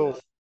correlate so-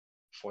 with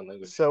foreign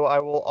language? So I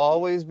will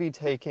always be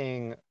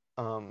taking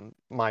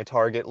my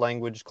target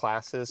language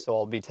classes. So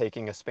I'll be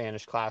taking a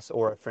Spanish class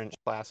or a French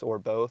class or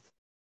both.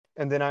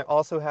 And then I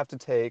also have to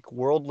take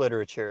world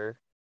literature.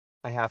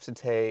 I have to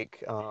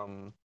take,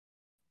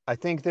 I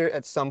think there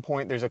at some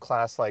point there's a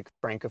class like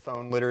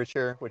Francophone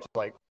literature, which is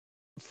like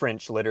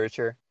French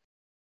literature.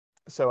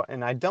 So,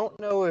 and I don't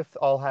know if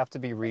I'll have to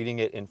be reading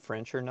it in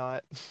French or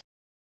not,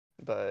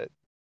 but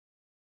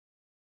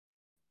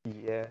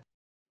yeah.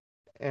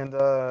 And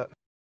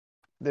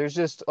there's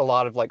just a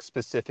lot of like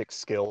specific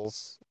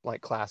skills,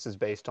 like classes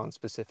based on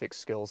specific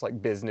skills,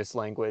 like business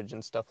language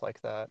and stuff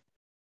like that.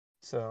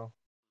 So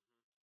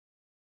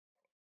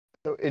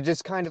it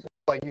just kind of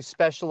like you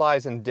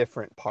specialize in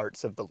different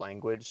parts of the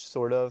language,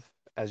 sort of,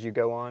 as you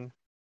go on.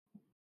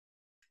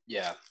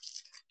 Yeah.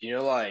 You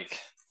know, like,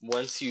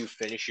 once you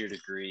finish your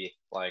degree,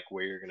 like,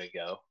 where you're going to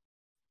go?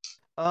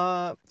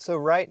 So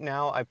right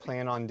now I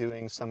plan on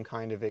doing some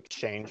kind of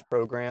exchange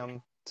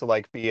program to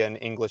like be an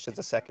English as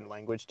a second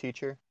language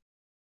teacher.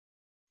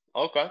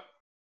 Okay.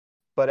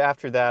 But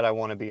after that, I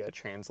want to be a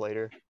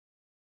translator.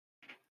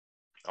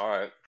 All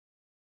right.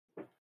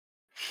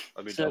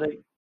 So to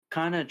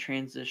kind of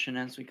transition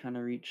as we kind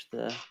of reach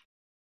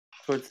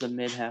towards the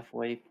mid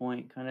halfway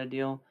point kind of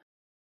deal.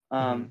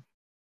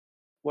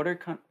 What are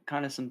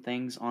kind of some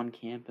things on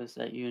campus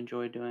that you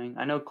enjoy doing?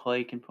 I know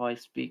Clay can probably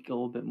speak a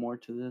little bit more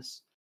to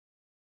this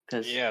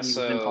because he's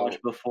been in college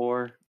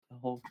before the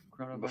whole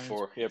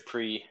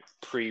coronavirus.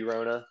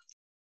 Pre-Rona.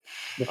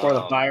 Before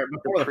the fire,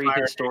 before the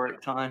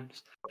prehistoric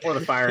times. Before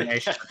the Fire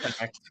Nation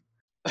attacked.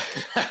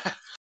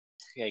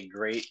 Yeah,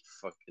 great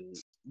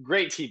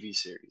TV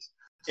series.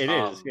 It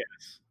is,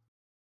 yes.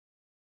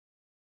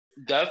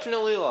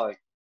 Definitely, like,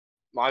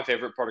 my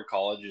favorite part of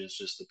college is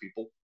just the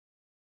people.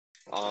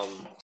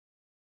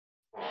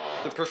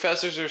 The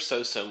professors are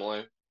so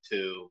similar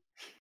to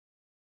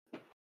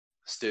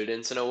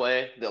students in a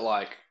way that,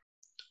 like,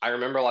 I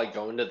remember, like,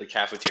 going to the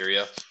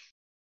cafeteria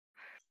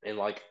and,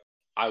 like,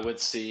 I would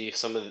see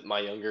some of my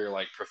younger,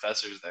 like,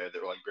 professors there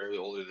that were, like, barely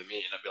older than me,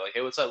 and I'd be like,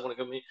 hey, what's up, want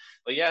to go meet?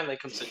 Like, yeah, and they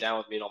come sit down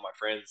with me and all my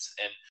friends,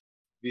 and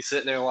be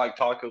sitting there, like,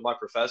 talking with my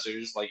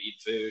professors, like,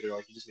 eat food, or,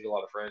 like, you just meet a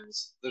lot of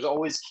friends. There's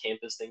always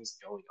campus things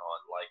going on,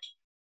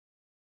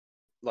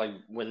 like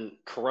when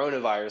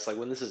coronavirus, like,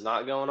 when this is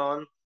not going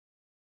on,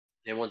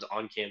 everyone's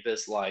on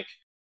campus, like,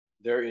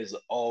 there is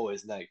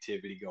always an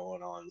activity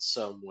going on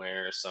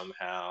somewhere,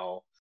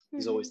 somehow.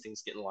 There's always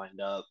things getting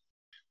lined up.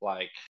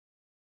 Like,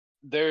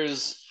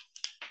 there's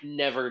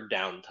never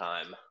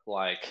downtime,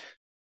 like,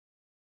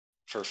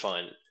 for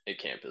fun at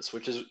campus,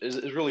 which is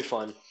really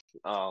fun.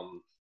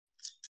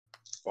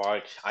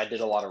 Like, I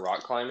did a lot of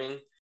rock climbing,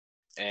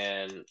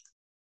 and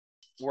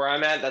where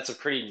I'm at, that's a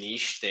pretty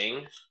niche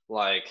thing.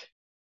 Like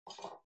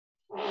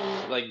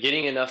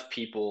getting enough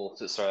people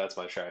to, sorry, that's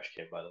my trash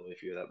can, by the way,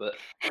 if you hear that, but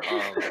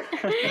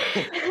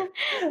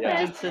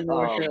yeah,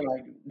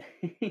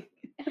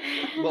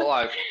 but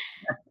like,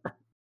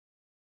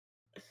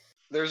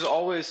 there's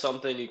always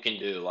something you can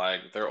do.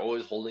 Like, they're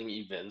always holding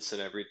events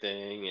and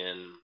everything,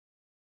 and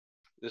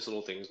there's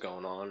little things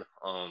going on.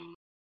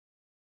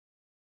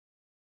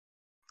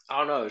 I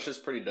don't know, it's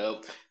just pretty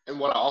dope. And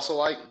what I also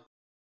like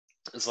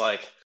is,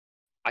 like,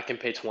 I can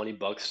pay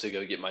 $20 to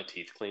go get my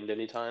teeth cleaned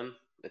anytime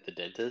at the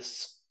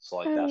dentist. So,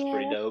 like, that's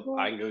pretty dope. Cool.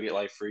 I can go get,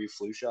 like, free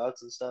flu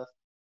shots and stuff.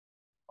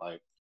 Like,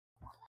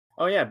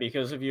 oh yeah,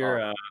 because of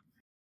your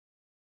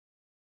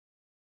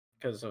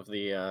because of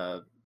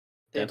the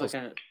dental.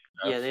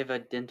 They have a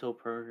dental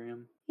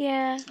program.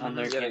 Yeah. On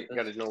their campus.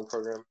 Got a dental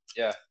program.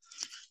 Yeah.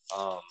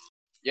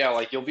 Yeah,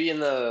 like, you'll be in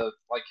the,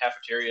 like,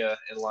 cafeteria,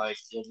 and, like,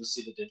 you'll just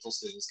see the dental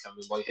students come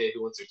in, like, hey,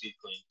 who wants their teeth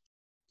cleaned?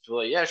 So we're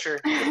like, yeah, sure.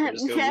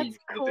 Just go That's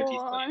cool,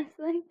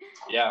 honestly.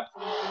 Yeah.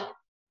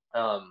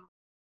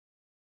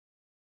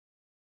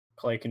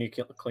 Clay, can you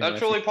clean?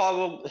 That's really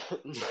probably.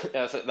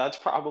 Yeah, that's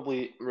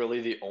probably really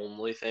the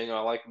only thing I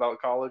like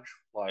about college.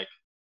 Like,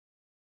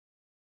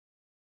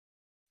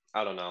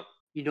 I don't know.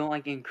 You don't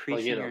like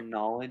increasing your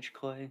knowledge,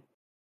 Clay?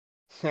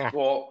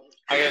 Well,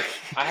 I guess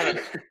I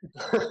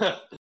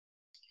haven't.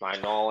 My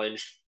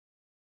knowledge.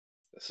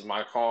 This is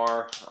my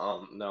car.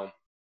 No.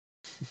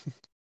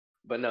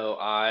 But no,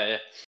 I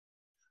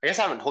guess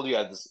I haven't told you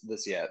guys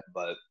this yet,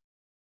 but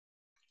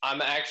I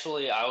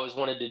always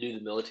wanted to do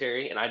the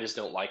military, and I just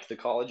don't like the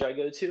college I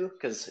go to,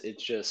 because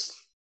it's just,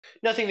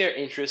 nothing there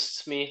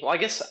interests me. Well,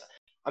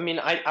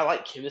 I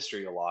like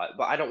chemistry a lot,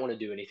 but I don't want to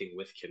do anything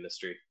with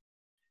chemistry.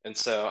 And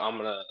so I'm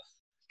going to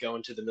go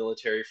into the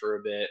military for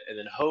a bit, and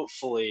then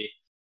hopefully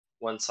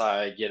once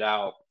I get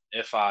out,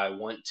 if I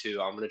want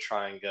to, I'm going to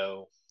try and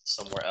go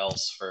somewhere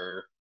else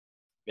for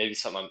maybe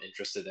something I'm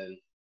interested in.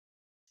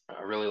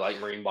 I really like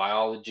marine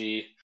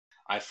biology.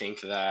 I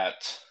think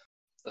that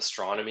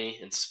astronomy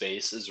and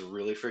space is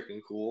really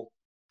freaking cool.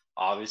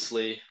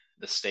 Obviously,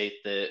 the state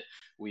that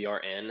we are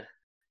in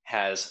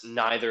has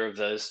neither of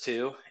those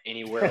two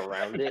anywhere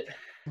around it.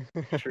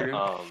 True.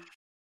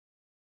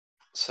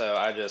 So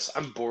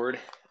I'm bored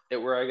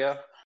at where I go.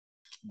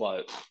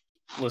 But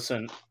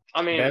listen,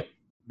 I mean,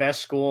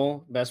 best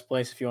school, best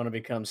place if you want to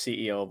become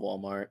CEO of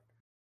Walmart.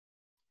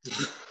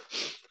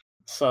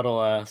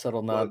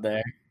 subtle nod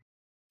there.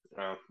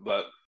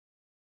 But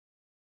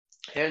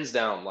hands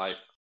down, like,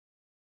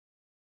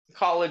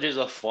 college is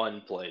a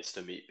fun place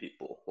to meet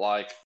people.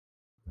 Like,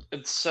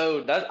 it's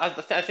so that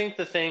I think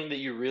the thing that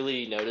you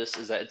really notice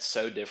is that it's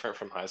so different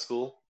from high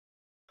school.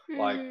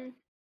 Like,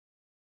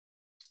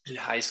 in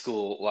high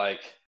school,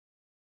 like,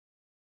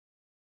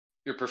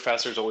 your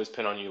professors always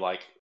pin on you,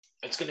 like,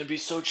 it's going to be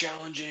so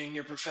challenging,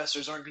 your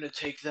professors aren't going to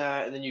take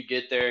that, and then you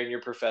get there and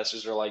your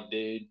professors are like,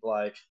 dude,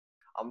 like,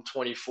 I'm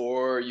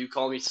 24, you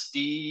call me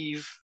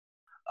Steve,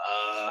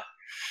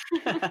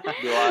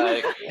 be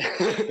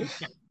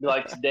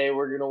like, today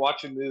we're going to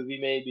watch a movie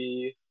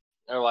maybe,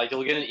 or like,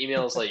 you'll get an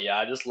email that's like, yeah,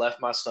 I just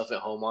left my stuff at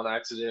home on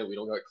accident, we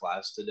don't got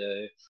class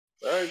today.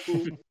 All right,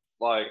 cool.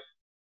 like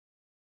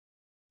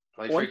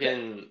one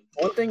freaking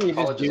thing you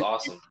college is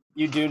awesome.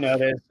 You do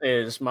notice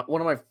is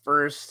one of my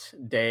first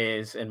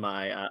days in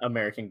my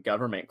American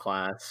government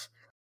class.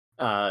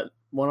 One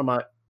of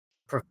my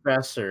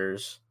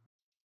professors,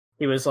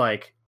 he was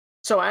like,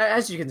 "So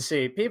as you can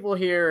see, people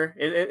here,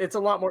 it's a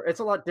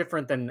lot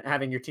different than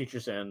having your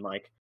teachers in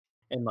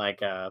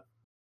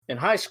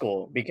high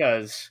school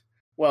because,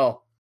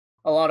 well,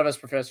 a lot of us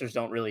professors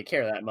don't really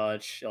care that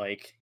much.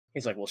 Like,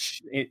 he's like, well,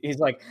 he's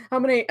like, how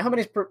many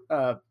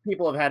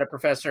people have had a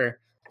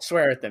professor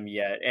swear at them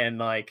yet? And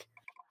like,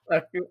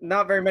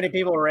 not very many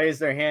people raise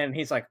their hand. And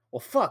he's like, well,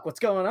 fuck, what's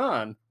going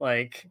on?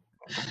 Like,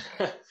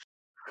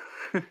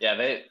 yeah,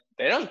 they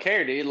don't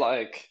care, dude.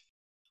 Like,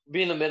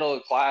 be in the middle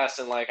of class,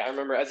 and like, I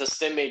remember as a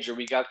STEM major,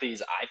 we got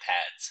these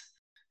iPads,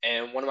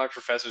 and one of my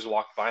professors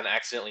walked by and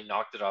accidentally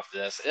knocked it off the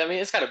desk. I mean,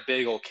 it's got a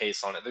big old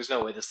case on it. There's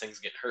no way this thing's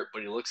getting hurt,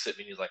 but he looks at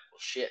me and he's like, well,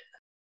 shit.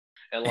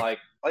 And like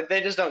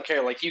they just don't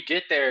care. Like, you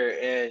get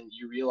there and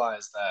you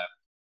realize that,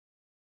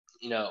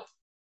 you know,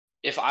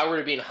 if I were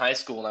to be in high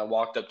school and I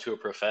walked up to a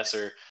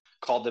professor,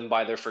 called them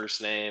by their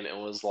first name,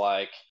 and was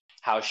like,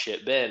 how's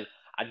shit been?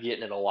 I'd get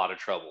in a lot of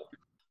trouble.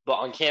 But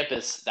on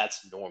campus,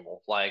 that's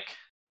normal. Like,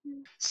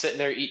 sitting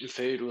there eating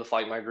food with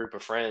like my group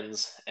of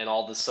friends, and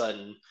all of a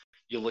sudden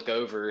you look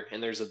over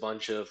and there's a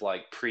bunch of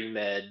like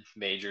pre-med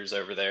majors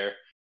over there,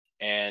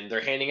 and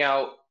they're handing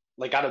out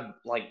like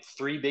like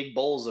 3 big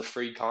bowls of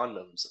free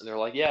condoms, and they're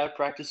like, yeah, I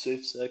practice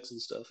safe sex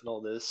and stuff and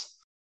all this.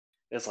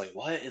 And it's like,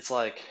 what? It's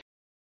like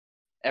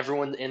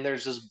everyone in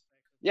there's just,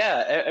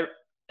 yeah,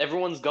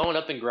 everyone's going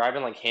up and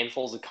grabbing like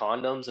handfuls of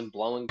condoms and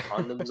blowing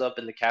condoms up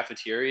in the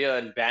cafeteria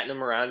and batting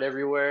them around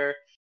everywhere.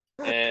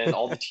 And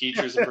all the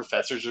teachers and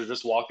professors are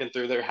just walking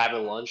through there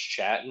having lunch,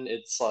 chatting.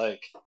 It's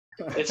like,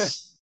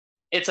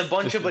 it's a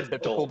bunch of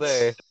adults.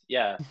 Day.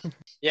 Yeah.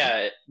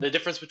 The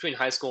difference between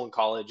high school and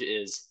college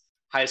is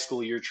high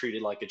school, you're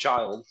treated like a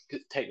child.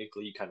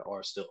 Technically, you kind of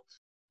are still.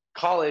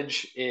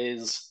 College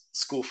is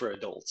school for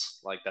adults.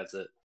 Like, that's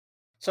it.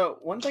 So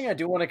one thing I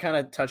do want to kind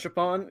of touch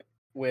upon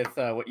with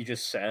what you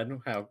just said,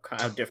 how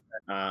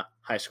different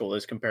high school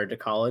is compared to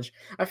college.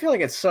 I feel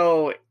like I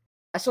still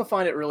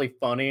find it really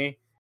funny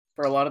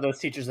for a lot of those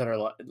teachers that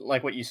are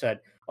like what you said.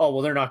 Oh,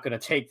 well, they're not going to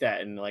take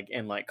that in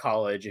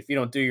college if you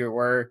don't do your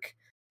work.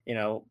 You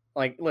know,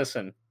 like,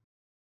 listen,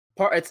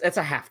 it's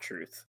a half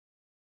truth.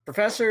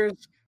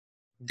 Professors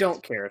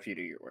don't care if you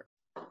do your work.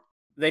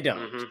 They don't.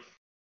 Mm-hmm.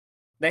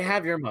 They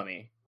have your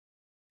money.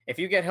 If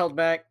you get held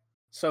back,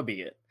 so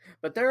be it.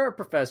 But there are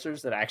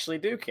professors that actually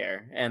do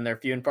care, and they're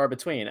few and far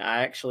between.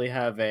 I actually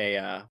have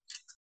a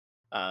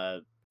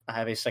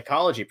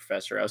psychology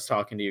professor. I was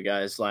talking to you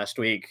guys last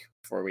week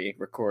before we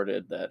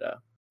recorded that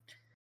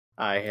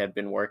I had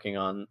been working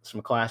on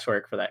some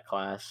classwork for that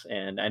class,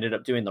 and I ended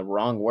up doing the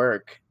wrong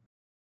work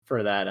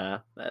for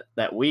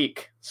that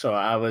week. So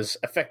I was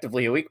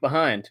effectively a week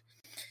behind.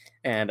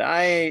 And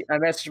I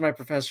messaged my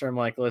professor. I'm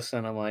like,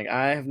 listen,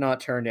 I have not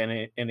turned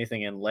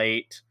anything in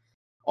late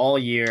all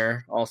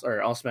year,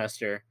 all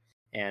semester,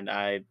 and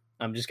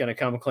I'm just gonna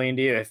come clean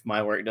to you. If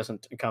my work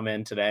doesn't come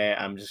in today,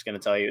 I'm just gonna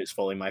tell you it's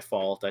fully my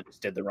fault. I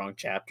just did the wrong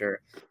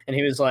chapter. And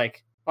he was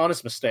like,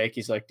 honest mistake.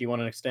 He's like, do you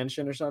want an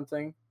extension or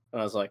something?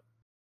 And I was like,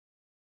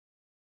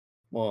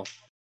 well,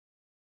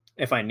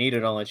 if I need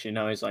it, I'll let you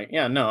know. He's like,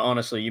 yeah, no,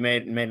 honestly, you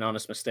made an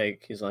honest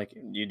mistake. He's like,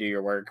 you do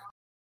your work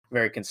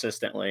very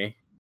consistently.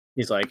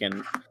 He's like,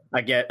 and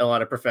I get a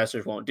lot of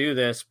professors won't do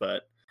this,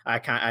 but I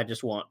do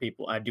want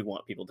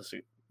people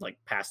to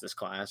pass this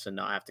class and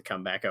not have to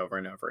come back over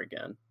and over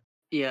again.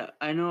 Yeah,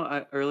 I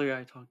know. Earlier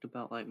I talked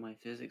about like my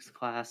physics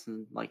class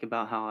and like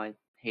about how I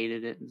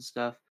hated it and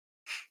stuff.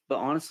 But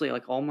honestly,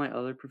 like all my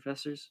other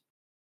professors,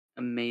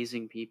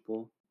 amazing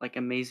people, like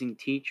amazing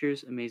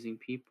teachers, amazing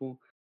people.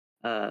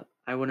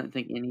 I wouldn't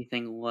think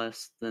anything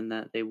less than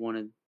that they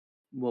wanted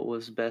what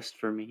was best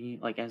for me,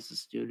 like as a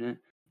student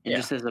and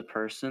just as a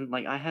person.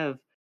 Like I have,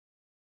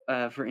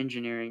 for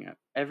engineering,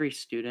 every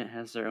student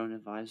has their own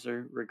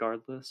advisor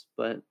regardless,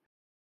 but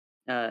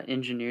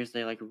engineers,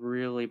 they like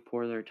really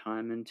pour their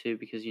time into,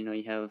 because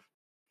you have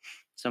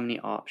so many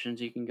options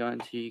you can go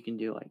into. You can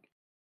do like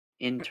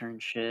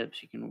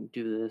internships, you can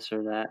do this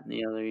or that and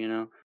the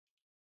other.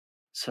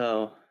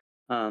 So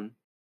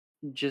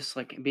just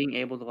like being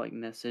able to like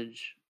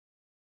message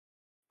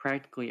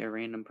practically a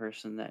random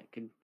person that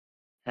could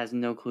has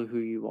no clue who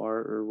you are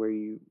or where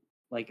you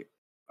like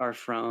are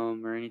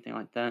from or anything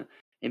like that,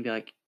 and be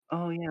like,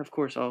 "Oh yeah, of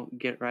course, I'll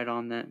get right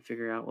on that and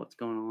figure out what's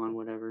going on,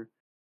 whatever."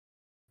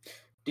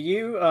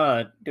 Do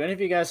any of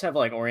you guys have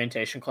like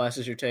orientation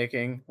classes you're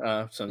taking?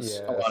 Since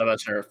a lot of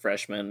us are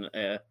freshmen,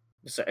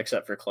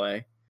 except for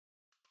Clay.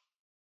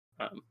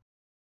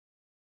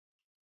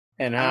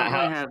 And I don't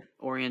really have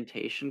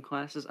orientation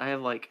classes. I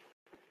have like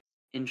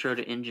intro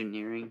to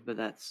engineering, but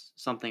that's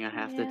something I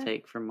have to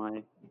take for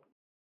my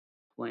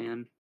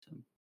plan. So.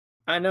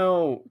 I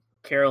know,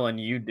 Carolyn,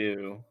 you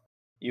do.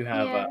 You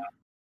have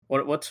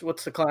what's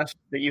the class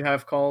that you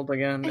have called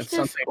again? It's just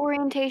something...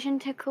 orientation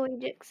to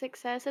collegiate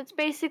success. It's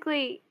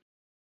basically,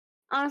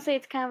 honestly,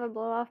 it's kind of a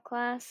blow-off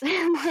class.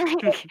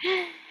 Like,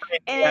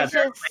 and yeah, it's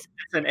just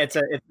it's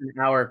an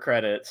hour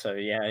credit, so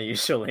yeah,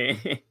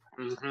 usually.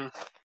 Mm-hmm.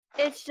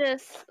 It's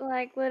just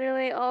like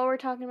literally all we're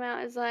talking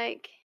about is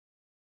like,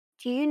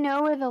 do you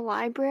know where the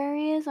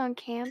library is on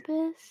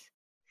campus?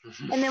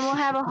 And then we'll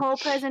have a whole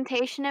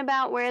presentation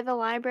about where the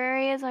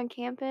library is on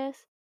campus.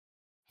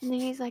 And then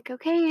he's like,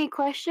 okay, any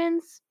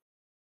questions?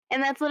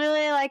 And that's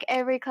literally like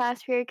every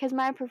class period because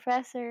my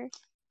professor,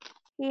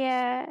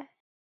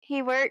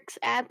 he works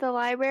at the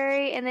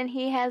library and then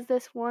he has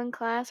this one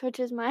class, which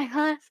is my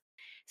class.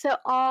 So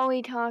all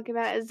we talk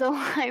about is the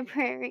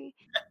library.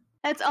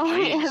 That's all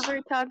we ever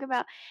talk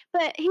about.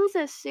 But he's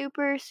a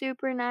super,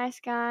 super nice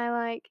guy.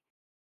 Like,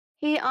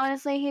 he's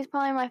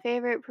probably my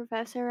favorite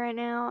professor right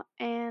now.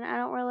 And I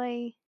don't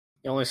really...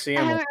 You only see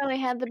him. I haven't really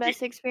had the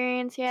best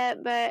experience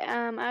yet, but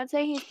I would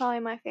say he's probably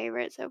my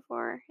favorite so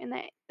far. And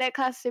that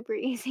class is super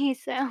easy,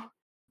 so...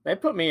 They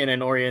put me in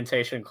an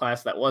orientation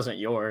class that wasn't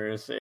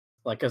yours.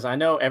 Like, because I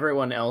know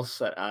everyone else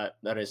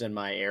that is in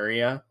my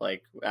area,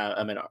 like,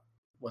 I'm in,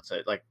 what's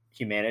it, like,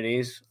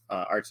 humanities,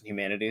 arts and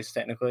humanities,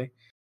 technically.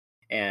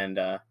 And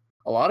a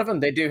lot of them,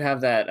 they do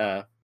have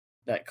that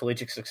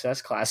collegiate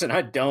success class, and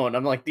I don't.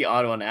 I'm like the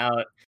odd one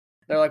out.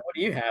 They're like, what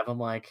do you have? I'm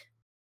like,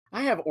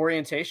 I have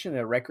orientation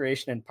and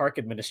recreation and park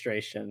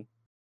administration.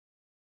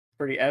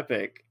 Pretty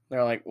epic.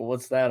 They're like, well,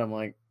 what's that? I'm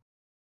like,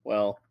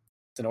 well,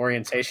 it's an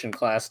orientation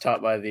class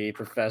taught by the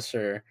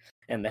professor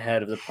and the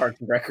head of the park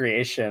and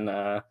recreation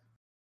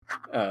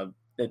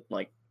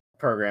like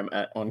program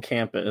on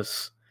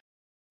campus.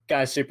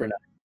 Guy's super nice.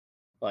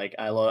 Like,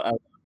 I love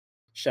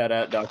shout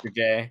out Dr.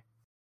 J.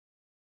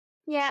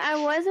 Yeah,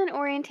 I was in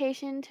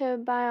orientation to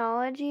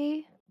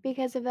biology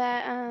because of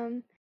that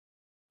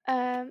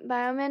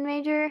biomed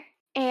major,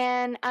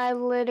 and I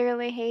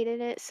literally hated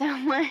it so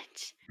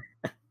much.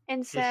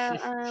 And so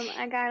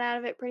I got out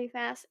of it pretty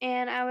fast.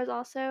 And I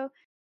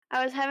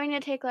was having to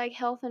take like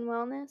health and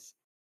wellness.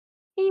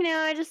 You know,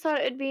 I just thought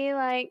it would be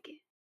like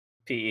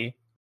PE.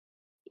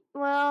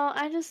 Well,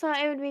 I just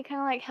thought it would be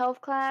kind of like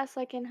health class,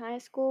 like in high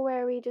school,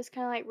 where we just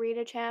kind of like read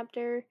a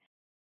chapter,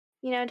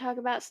 you know, talk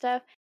about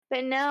stuff.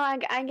 But no, I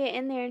get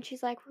in there and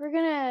she's like, we're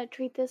gonna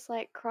treat this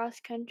like cross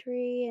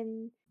country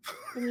and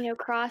you know,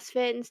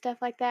 CrossFit and stuff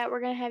like that.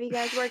 We're gonna have you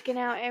guys working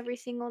out every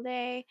single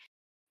day.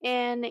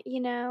 And, you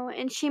know,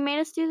 and she made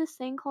us do this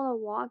thing called a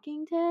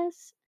walking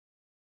test.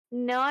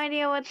 No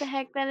idea what the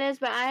heck that is,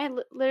 but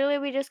literally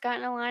we just got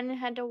in a line and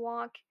had to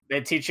walk.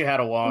 They teach you how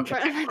to walk. In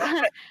front of the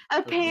class.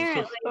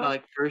 Apparently.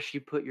 Like first you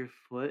put your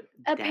foot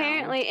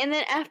Apparently. down. And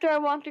then after I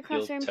walked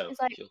across the room, she was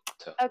like,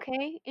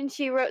 okay. And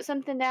she wrote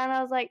something down.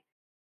 I was like,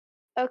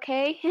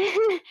 okay.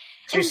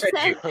 She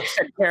said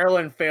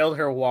Carolyn failed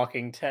her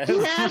walking test.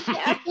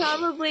 I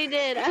probably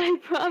did.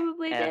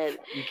 did.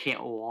 You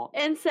can't walk.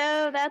 And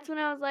so that's when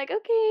I was like,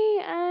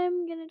 okay,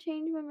 I'm going to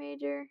change my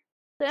major.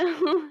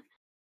 So...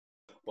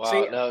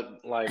 Wow, no,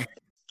 like,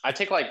 I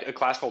take like a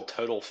class called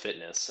Total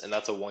Fitness, and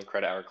that's a 1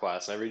 credit hour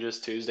class. And every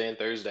just Tuesday and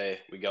Thursday,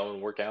 we go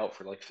and work out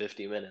for like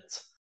 50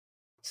 minutes.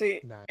 See,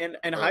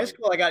 in high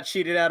school, I got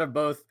cheated out of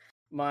both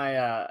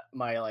my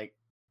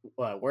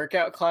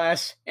workout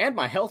class and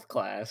my health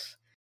class.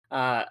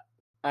 I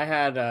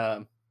had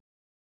I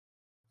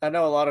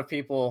know a lot of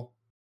people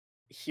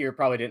here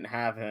probably didn't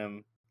have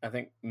him. I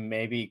think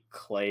maybe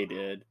Clay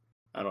did.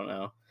 I don't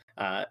know.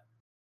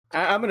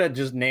 I'm gonna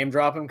just name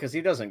drop him because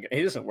he doesn't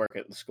work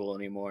at the school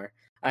anymore.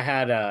 I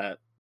had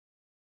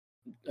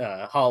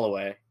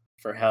Holloway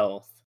for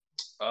health.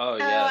 Oh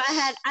yes.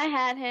 Oh, I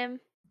had him.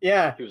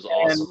 Yeah, he was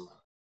awesome.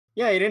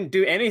 Yeah, he didn't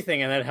do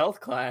anything in that health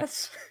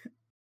class.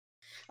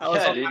 I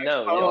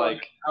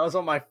was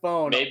on my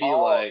phone. Maybe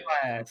like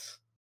class.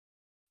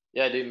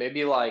 Yeah, dude,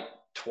 maybe like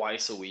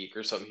twice a week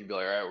or something. He'd be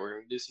like, all right, we're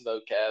gonna do some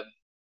vocab,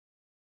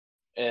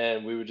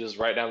 and we would just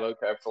write down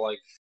vocab for like.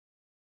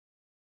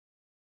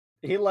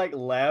 He like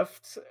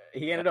left.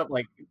 He ended up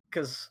like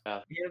because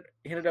he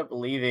ended up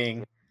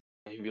leaving.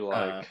 He'd be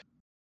like,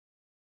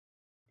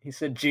 he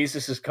said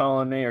Jesus is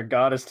calling me or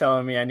God is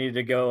telling me I need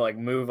to go like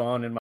move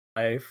on in my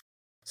life.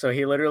 So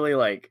he literally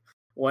like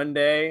one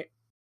day,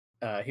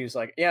 he was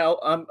like, yeah,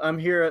 I'm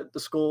here at the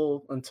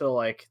school until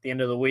like the end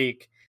of the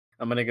week.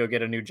 I'm gonna go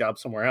get a new job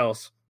somewhere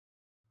else.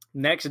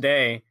 Next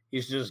day,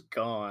 he's just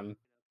gone.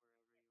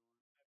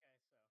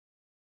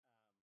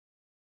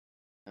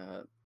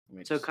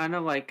 So kind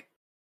of like.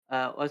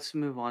 Let's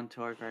move on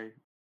to our very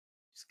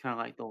It's kind of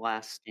like the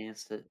last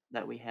stance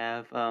that we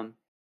have.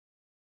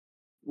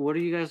 What are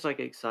you guys like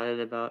excited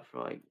about for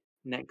like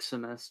next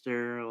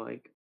semester,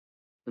 like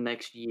the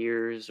next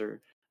years?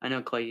 Or I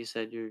know Clay, you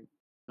said you're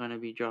gonna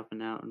be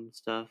dropping out and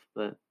stuff,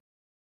 but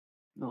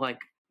like,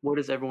 what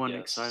is everyone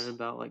excited Yes.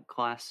 about, like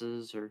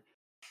classes or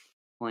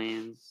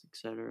plans,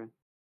 etc.?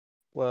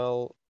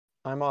 Well,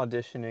 I'm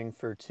auditioning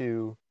for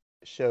 2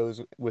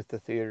 shows with the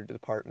theater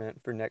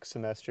department for next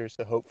semester,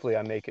 so hopefully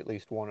I make at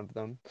least one of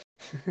them.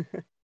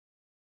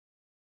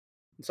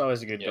 It's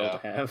always a good goal Yeah.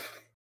 to have.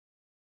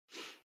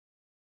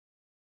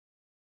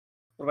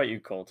 What about you,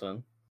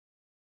 Colton?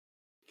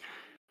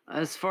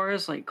 As far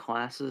as like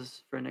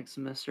classes for next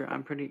semester,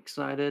 I'm pretty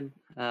excited.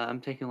 I'm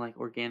taking like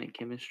organic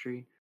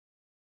chemistry,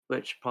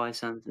 which probably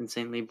sounds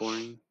insanely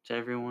boring to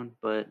everyone,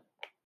 but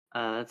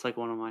that's like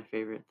one of my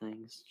favorite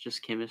things.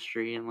 Just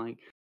chemistry and like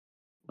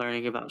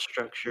learning about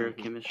structure of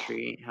Mhm.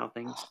 chemistry, how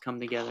things come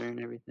together and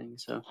everything.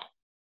 So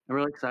I'm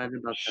really excited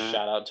about that.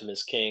 Shout out to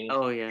Miss King.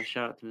 Oh yeah,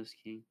 shout out to Miss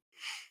King.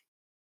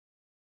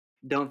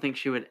 Don't think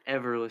she would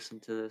ever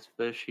listen to this,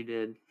 but if she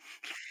did,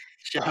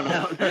 shout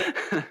out.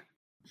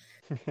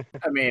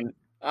 I mean,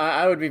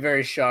 I would be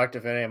very shocked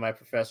if any of my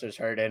professors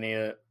heard any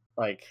of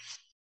like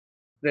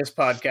this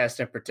podcast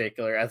in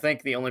particular. I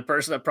think the only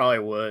person that probably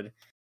would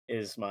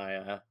is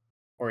my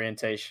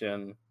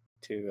orientation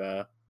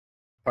to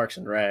Parks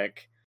and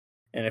Rec.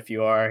 And if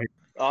you are,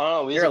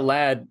 Oh no, you're a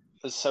lad.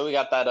 So we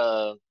got that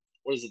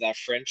what is it, that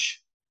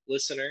French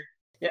listener?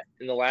 Yeah.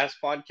 In the last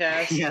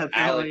podcast. Yeah,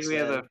 apparently Alex, we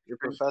have man, a your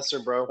professor,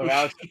 bro. So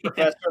Alex, the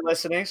professor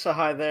listening. So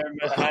hi there,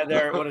 hi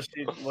there. What is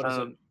she? What is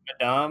it,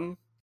 Madame?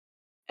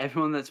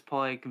 Everyone that's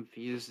probably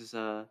confused is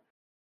in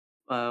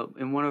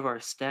one of our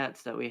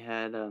stats that we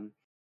had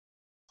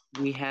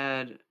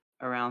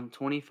around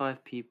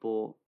 25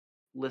 people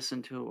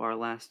listen to our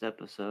last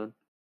episode.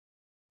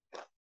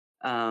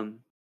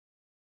 And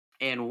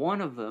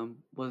one of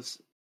them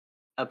was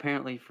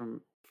apparently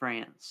from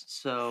France,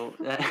 so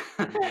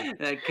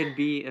that could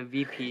be a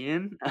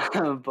VPN,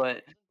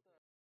 but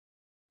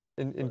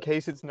In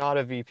case it's not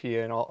a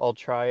VPN, I'll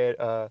try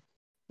it.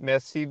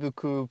 Merci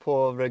beaucoup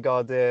pour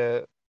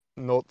regarder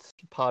notre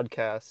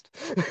podcast.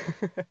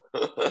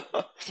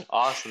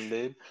 Awesome,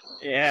 dude.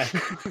 Yeah.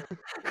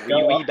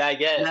 Oui,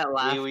 baguette. that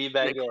laugh Oui,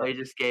 that baguette. Clay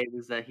just gave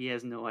is that he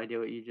has no idea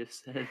what you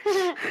just said.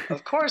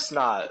 Of course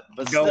not.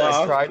 But Go still,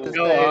 off.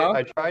 cool.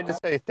 I tried to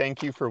say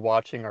thank you for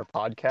watching our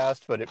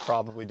podcast, but it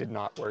probably did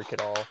not work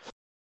at all.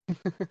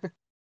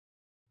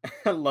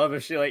 I love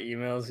if she like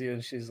emails you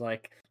and she's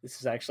like, "This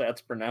is actually how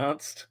it's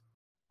pronounced."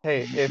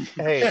 Hey,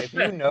 if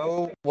you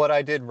know what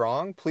I did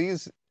wrong,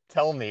 please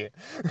tell me.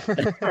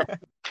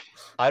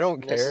 I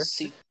don't care.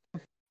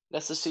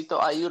 Necesito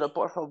ayuda,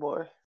 por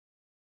favor.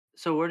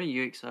 So what are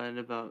you excited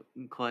about,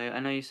 Clay? I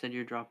know you said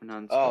you're dropping out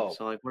and stuff,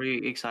 so like what are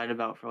you excited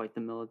about for like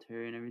the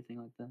military and everything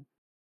like that?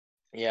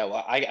 Yeah,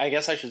 well, I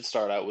guess I should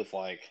start out with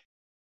like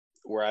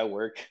where I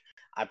work.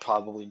 I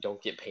probably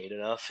don't get paid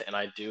enough, and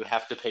I do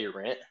have to pay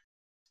rent,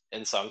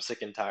 and so I'm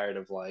sick and tired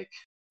of like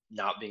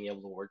not being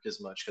able to work as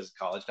much because of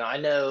college. Now I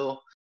know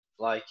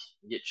like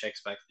you get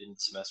checks back at the end of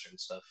the semester and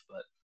stuff,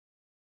 but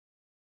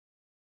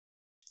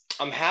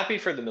I'm happy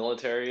for the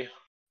military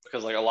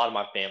because like a lot of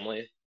my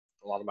family,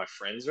 a lot of my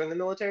friends are in the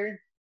military,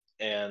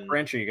 and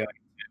Branch are you going?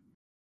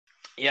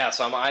 yeah,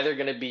 so I'm either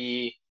gonna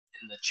be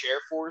in the chair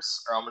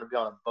force or I'm gonna be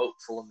on a boat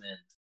full of men.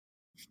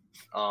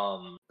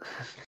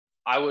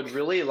 I would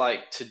really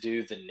like to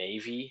do the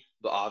Navy,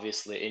 but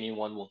obviously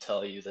anyone will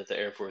tell you that the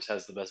Air Force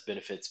has the best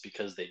benefits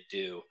because they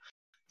do.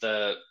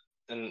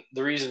 And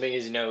the reason being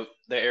is, you know,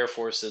 the Air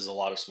Force is a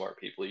lot of smart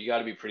people. You got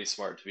to be pretty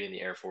smart to be in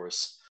the Air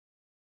Force.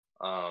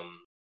 Well,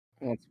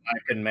 I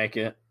couldn't make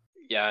it.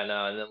 Yeah, I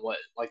know. And then what,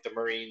 like the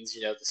Marines,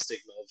 you know, the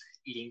stigma of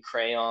eating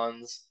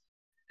crayons,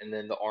 and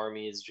then the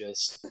Army is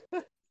just,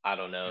 I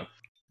don't know.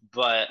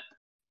 But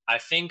I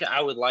think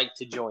I would like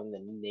to join the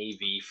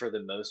Navy for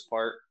the most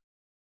part.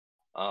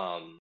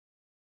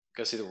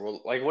 Go see the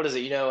world. Like, what is it?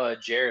 You know,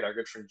 Jared, our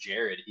good friend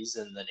Jared, he's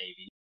in the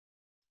Navy.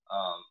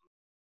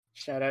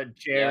 Shout out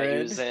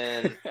Jared.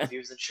 Yeah, he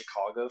was in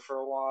Chicago for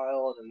a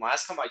while, and then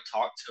last time I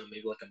talked to him,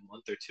 maybe like a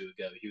month or two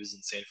ago, he was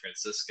in San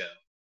Francisco.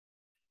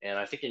 And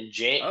I think in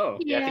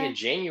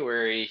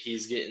January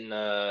he's getting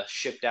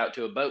shipped out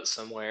to a boat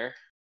somewhere.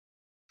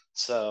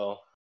 So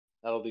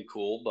that'll be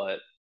cool. But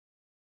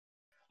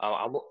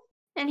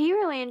and he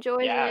really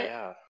enjoys it.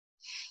 Yeah.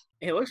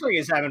 It looks like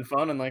he's having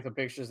fun in like the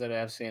pictures that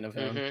I've seen of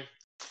him. Mm-hmm.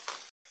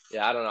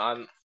 Yeah, I don't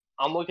know.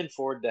 I'm looking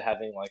forward to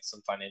having like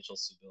some financial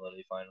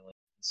stability finally and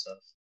stuff.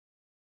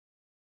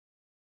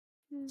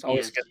 It's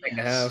always a good thing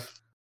to have.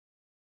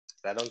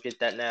 I don't get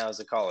that now as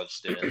a college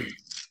student.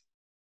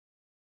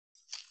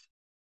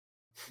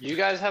 You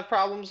guys have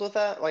problems with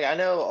that? Like, I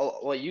know,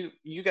 well, you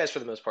guys for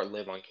the most part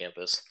live on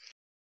campus,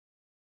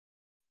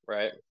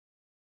 right?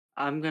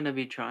 I'm gonna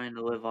be trying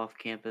to live off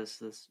campus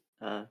this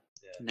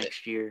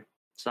next year,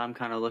 so I'm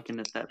kind of looking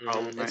at that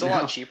problem right now. It's a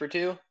lot cheaper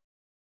too,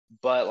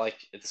 but like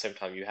at the same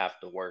time, you have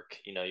to work.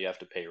 You know, you have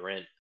to pay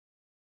rent.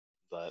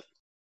 But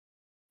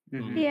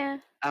yeah,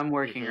 I'm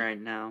working right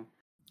now.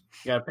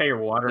 You gotta pay your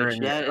water Which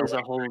and that your is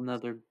a whole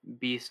nother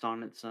beast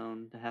on its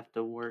own to have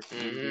to work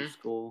and do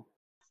school.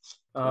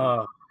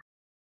 Oh,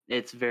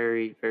 It's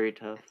very, very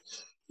tough.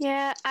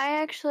 Yeah,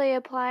 I actually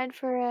applied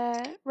for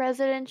a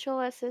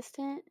residential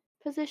assistant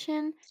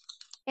position,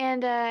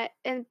 and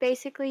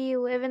basically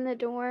you live in the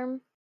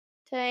dorm,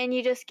 and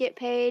you just get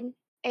paid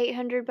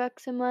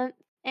 $800 a month,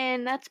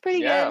 and that's pretty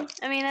Yeah. good.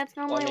 I mean, that's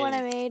Well, normally what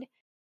I made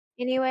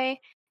anyway.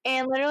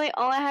 And literally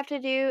all I have to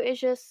do is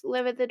just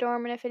live at the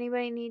dorm, and if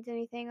anybody needs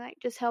anything, like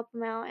just help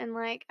them out, and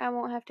like I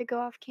won't have to go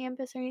off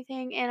campus or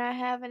anything. And I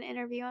have an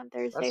interview on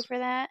Thursday That's- for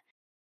that.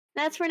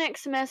 That's for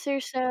next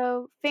semester,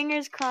 so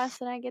fingers crossed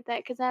that I get that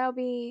because that'll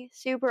be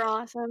super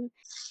awesome.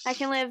 I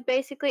can live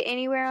basically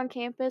anywhere on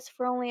campus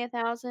for only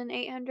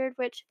 $1,800,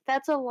 which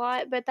that's a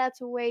lot, but that's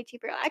way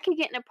cheaper. I could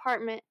get an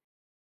apartment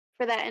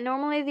for that, and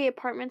normally the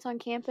apartments on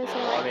campus are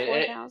Well, I like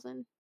mean,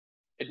 4,000.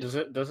 does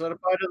it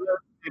apply to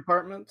the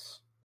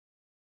apartments?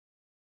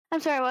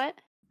 I'm sorry,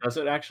 what? Does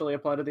it actually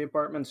apply to the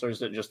apartments, or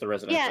is it just the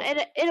residential?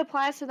 Yeah, it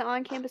applies to the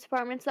on-campus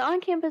apartments. The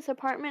on-campus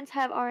apartments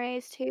have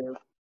RAs too.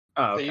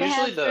 Oh, But okay. They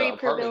usually have the 3 per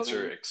apartments are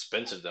building.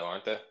 expensive, though,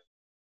 aren't they?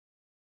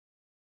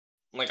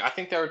 Like, I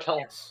think they were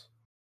telling. Yes.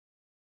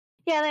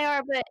 Yeah, they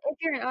are, but if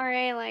you're an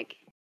RA, like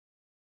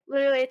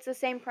literally it's the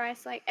same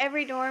price. Like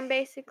every dorm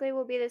basically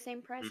will be the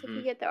same price if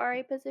you get the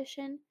RA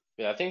position.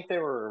 Yeah, I think they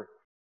were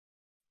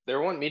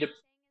wanting me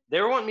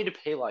to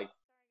pay like,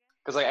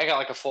 because like I got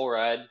like a full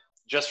ride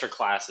just for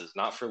classes,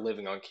 not for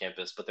living on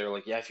campus. But they were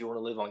like, yeah, if you want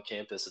to live on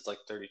campus, it's like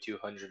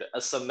 $3,200 a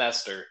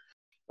semester.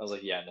 I was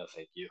like, yeah, no,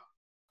 thank you.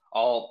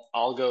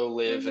 I'll go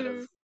live in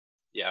a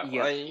yeah.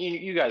 Yep. Well,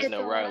 you guys It's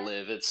know all where I that.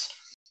 live. It's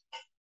a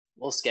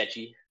little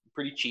sketchy,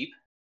 pretty cheap,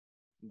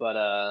 but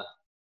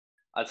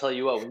I tell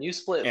you what, when you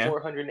split Yeah.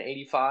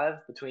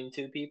 485 between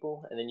two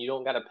people, and then you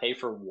don't got to pay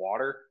for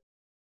water,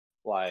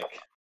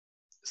 like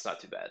it's not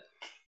too bad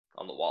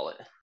on the wallet.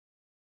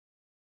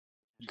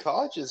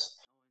 College is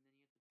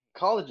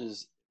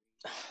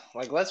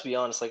like, let's be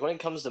honest, like when it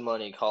comes to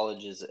money,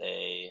 college is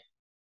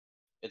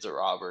it's a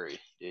robbery,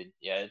 dude.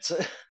 Yeah, it's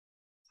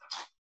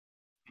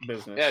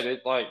Business. yeah,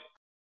 dude. Like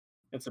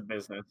It's a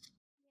business.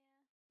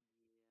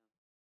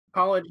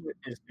 College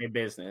is a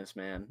business,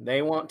 man.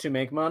 They want to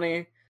make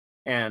money,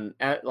 and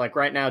like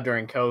right now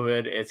during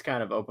COVID, it's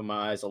kind of opened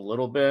my eyes a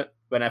little bit.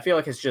 But I feel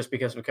like it's just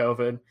because of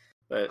COVID.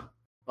 But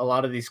a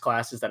lot of these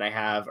classes that I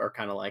have are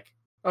kind of like,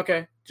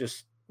 okay,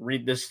 just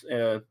read this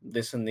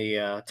in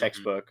the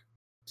textbook.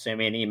 Send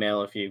me an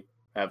email if you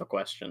have a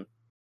question.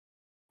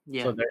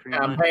 Yeah, So pretty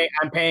I'm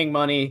much. paying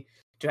money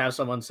to have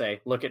someone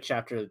say, look at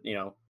chapter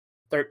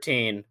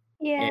 13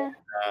 Yeah.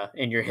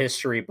 in your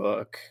history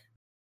book.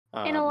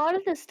 And a lot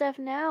of the stuff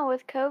now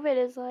with COVID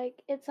is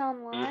like it's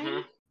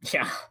online,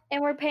 Yeah,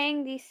 and we're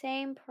paying the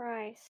same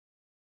price.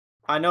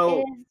 I It know.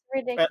 is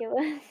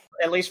ridiculous.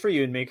 At least for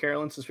you and me,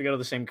 Carolyn, since we go to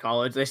the same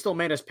college, they still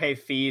made us pay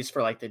fees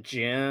for like the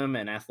gym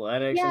and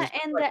athletics. Yeah, it's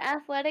and like, the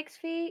athletics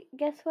fee,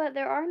 guess what?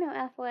 There are no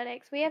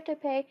athletics. We have to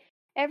pay,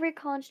 every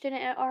college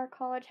student at our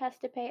college has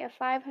to pay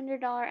a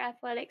 $500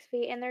 athletics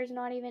fee, and there's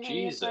not even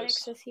any athletics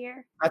Jesus. this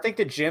year. I think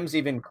the gym's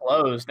even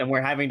closed, and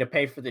we're having to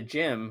pay for the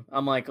gym.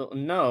 I'm like,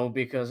 no,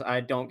 because I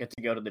don't get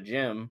to go to the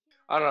gym.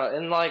 I don't know,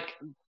 and like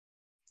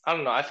I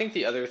don't know. I think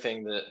the other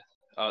thing that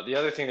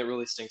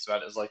really stinks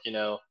about it is like,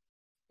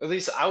 at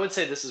least I would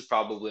say this is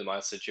probably my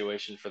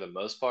situation for the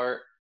most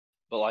part.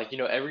 But like,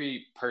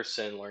 every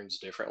person learns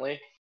differently,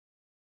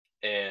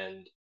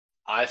 and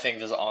I think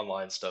this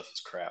online stuff is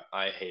crap.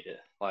 I hate it.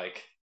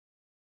 Like,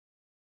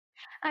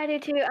 I do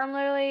too. I'm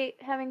literally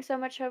having so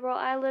much trouble.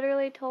 I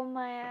literally told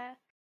my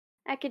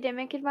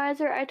academic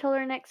advisor, I told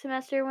her next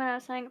semester when I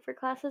was signing up for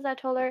classes, I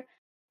told her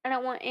I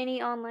don't want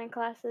any online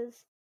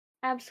classes.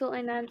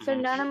 Absolutely none. So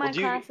none of my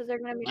classes are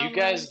going to be do you online.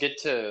 guys get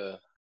to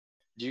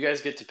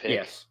pick?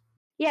 Yes.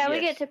 Yeah, we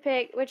Yes. get to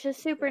pick, which is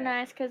super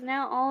nice because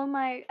now all of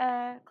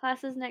my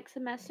classes next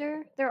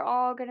semester, they're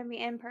all going to be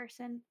in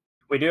person.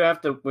 You do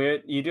have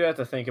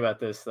to think about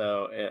this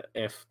though.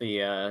 If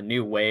the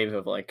new wave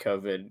of like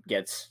COVID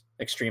gets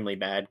extremely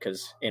bad,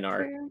 because in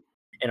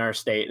our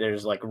state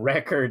there's like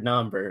record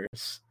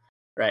numbers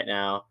right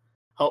now.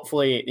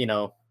 Hopefully,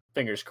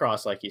 fingers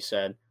crossed, like you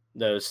said,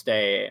 those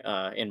stay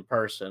in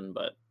person.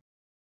 But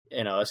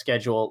a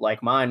schedule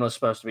like mine was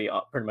supposed to be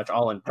pretty much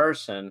all in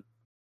person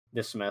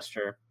this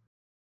semester.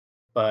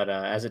 But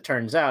as it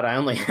turns out, I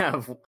only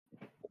have,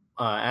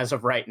 as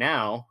of right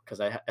now,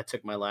 because I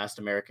took my last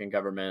American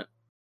government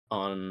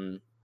on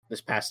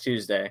this past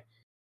Tuesday,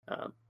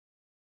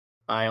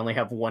 I only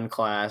have one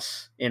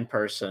class in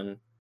person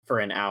for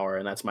an hour,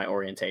 and that's my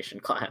orientation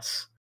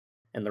class.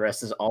 And the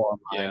rest is all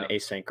online,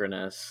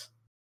 asynchronous.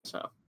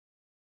 So.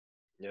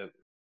 Yep.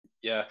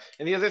 Yeah.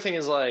 And the other thing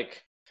is,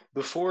 like,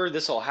 before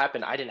this all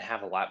happened, I didn't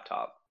have a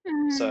laptop.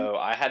 So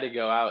I had to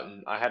go out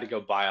and I had to go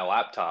buy a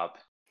laptop.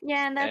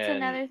 Yeah, and that's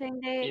another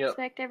thing. They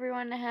expect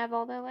everyone to have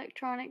all the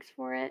electronics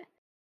for it.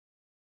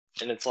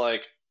 And it's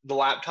like, the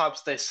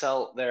laptops they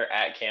sell there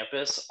at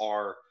campus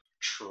are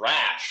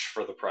trash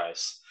for the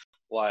price.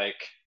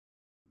 Like,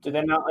 do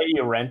they not let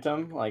you rent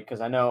them? Like, because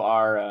I know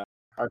our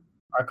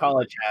Our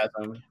college has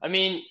them. I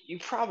mean, you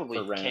probably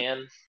For rent.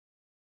 can,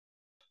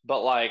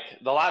 but like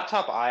the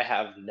laptop I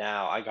have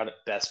now, I got at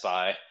Best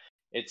Buy.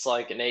 It's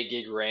like an 8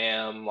 gig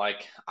RAM,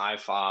 like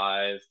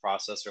i5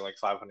 processor, like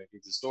 500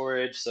 gigs of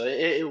storage. So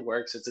it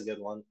works. It's a good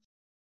one.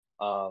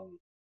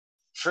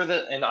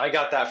 And I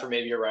got that for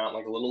maybe around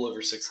like a little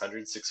over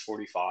 600,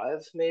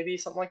 645, maybe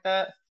something like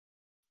that.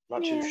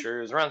 Not too Yeah. sure.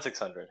 It was around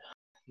 600.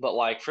 But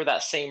like for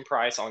that same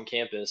price on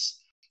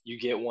campus, you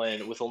get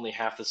one with only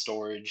half the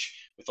storage,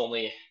 with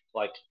only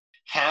like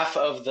half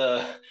of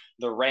the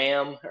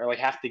RAM, or like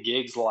half the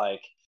gigs.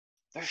 Like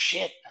they're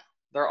shit.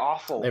 They're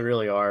awful. They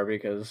really are,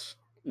 because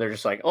they're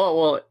just like, oh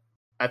well,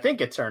 I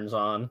think it turns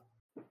on.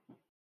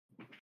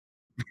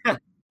 But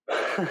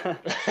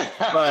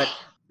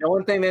the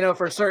one thing they know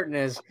for certain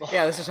is,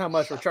 yeah, this is how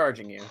much we're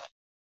charging you.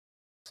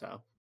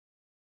 So.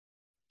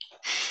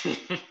 All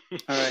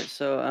right,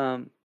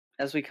 so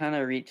as we kind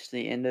of reach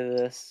the end of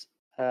this,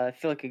 I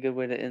feel like a good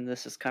way to end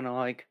this is kind of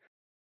like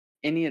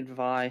any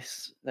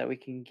advice that we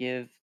can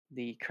give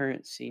the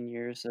current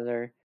seniors that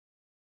are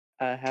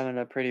having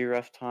a pretty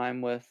rough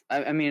time with.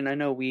 I mean, I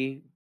know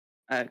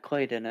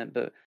Clay didn't,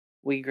 but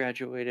we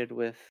graduated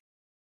with.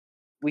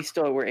 We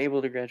still were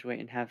able to graduate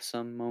and have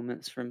some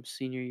moments from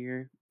senior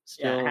year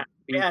still Yeah,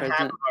 we being had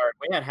present.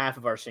 half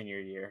of our senior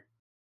year.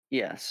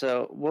 Yeah,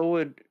 so what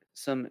would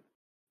some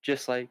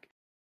just like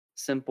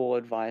simple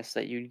advice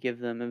that you'd give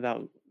them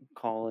about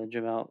college,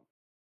 about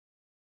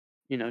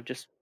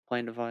just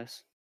plain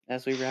advice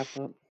as we wrap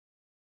up?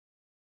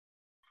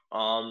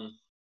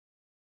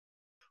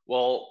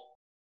 Well,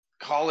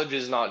 college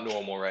is not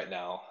normal right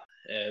now,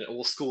 and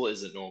well, school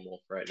isn't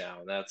normal right now,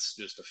 and that's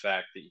just a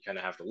fact that you kind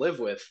of have to live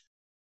with.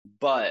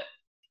 But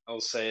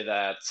I'll say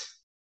that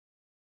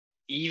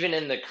even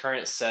in the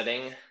current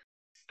setting,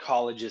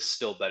 college is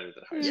still better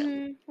than high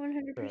school.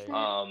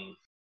 100%.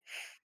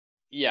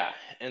 Yeah,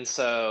 and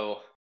so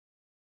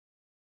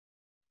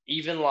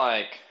even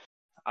like,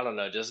 I don't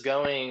know, just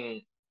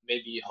going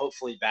maybe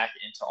hopefully back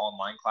into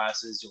online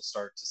classes, you'll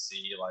start to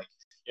see like,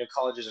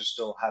 colleges are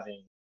still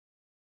having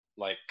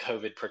like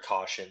COVID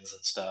precautions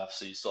and stuff,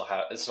 so you still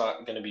have, it's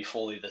not going to be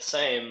fully the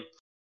same,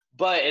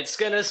 but it's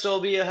going to still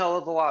be a hell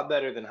of a lot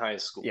better than high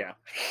school. Yeah.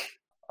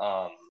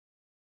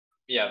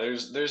 Yeah,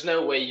 there's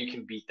no way you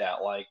can beat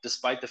that. Like,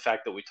 despite the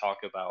fact that we talk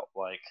about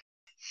like,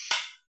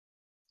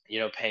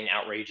 paying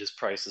outrageous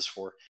prices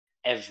for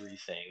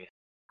everything,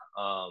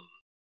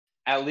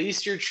 at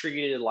least you're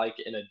treated like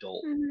an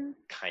adult,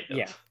 kind of.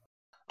 Yeah.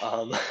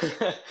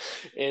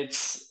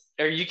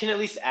 Or you can at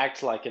least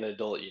act like an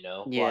adult,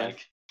 Yeah.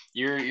 like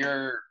you're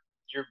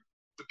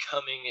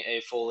becoming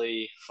a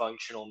fully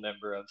functional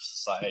member of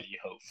society,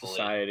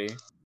 hopefully.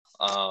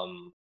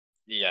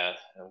 Yeah,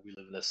 we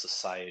live in a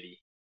society,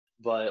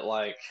 but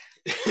like,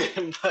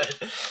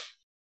 but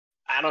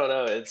I don't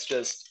know. It's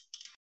just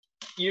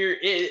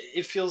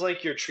it feels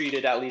like you're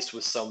treated at least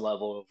with some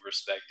level of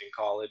respect in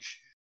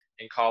college.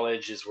 And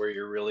college is where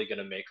you're really going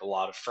to make a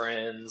lot of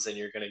friends, and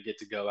you're going to get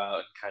to go out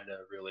and kind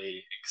of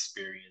really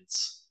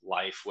experience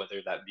life,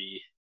 whether that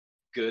be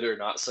good or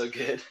not so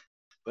good.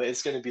 But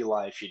it's going to be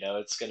life,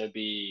 it's going to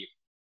be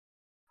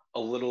a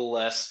little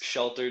less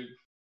sheltered,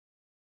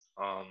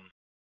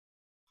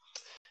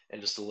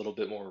 and just a little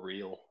bit more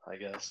real, I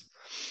guess.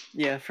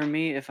 Yeah, for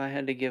me, if I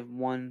had to give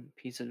one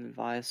piece of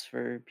advice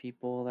for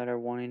people that are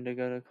wanting to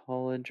go to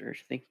college or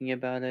thinking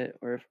about it,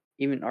 or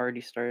even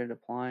already started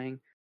applying,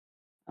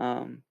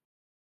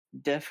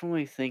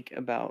 definitely think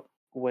about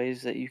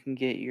ways that you can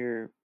get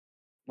your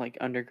like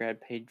undergrad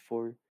paid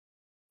for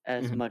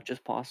as much as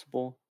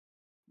possible.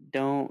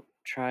 Don't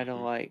try to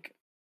like,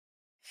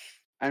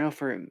 I know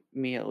for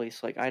me at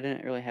least, like I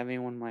didn't really have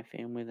anyone in my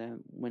family that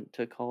went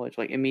to college,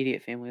 like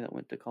immediate family that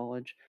went to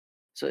college.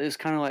 So it's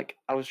kind of like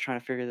I was trying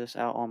to figure this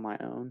out on my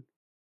own.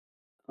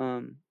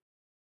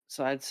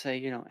 So I'd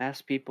say,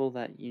 ask people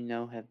that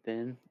have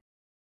been,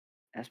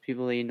 ask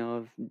people that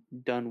have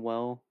done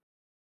well.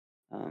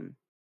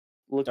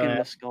 Look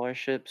into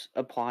scholarships,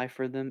 apply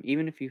for them,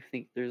 even if you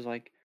think there's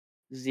like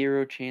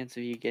zero chance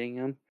of you getting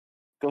them.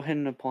 Go ahead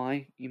and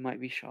apply. You might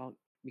be shocked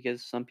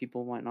because some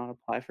people might not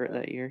apply for it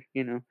that year.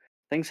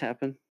 Things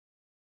happen.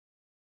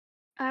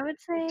 I would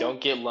say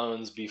don't get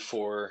loans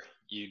before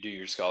you do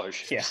your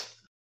scholarships. Yeah.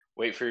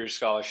 Wait for your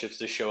scholarships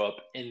to show up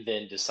and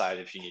then decide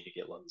if you need to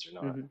get loans or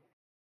not.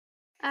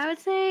 I would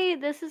say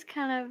this is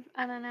kind of,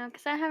 I don't know,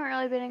 because I haven't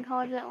really been in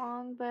college that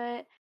long,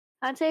 but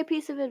I'd say a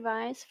piece of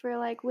advice for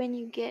like when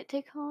you get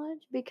to college,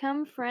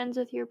 become friends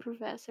with your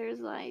professors,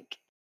 like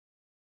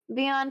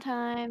be on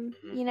time,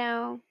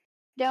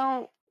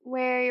 don't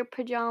wear your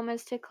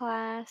pajamas to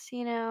class,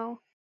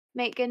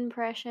 make good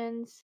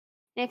impressions.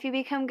 And if you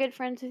become good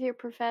friends with your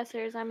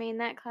professors, I mean,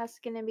 that class is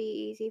going to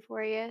be easy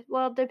for you.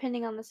 Well,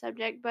 depending on the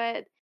subject,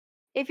 but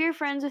if you're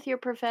friends with your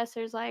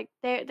professors, like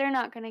they're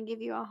not going to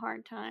give you a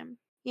hard time.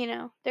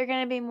 They're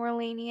going to be more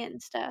lenient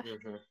and stuff.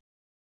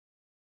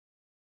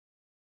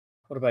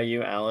 What about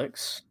you,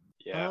 Alex?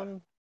 Yeah.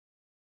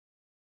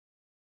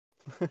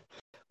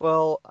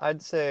 Well,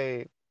 I'd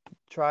say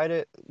try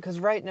to, because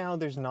right now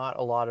there's not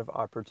a lot of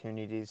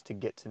opportunities to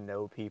get to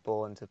know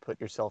people and to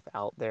put yourself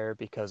out there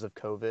because of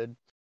COVID.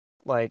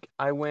 Like,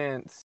 I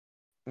went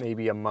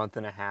maybe a month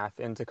and a half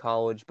into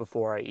college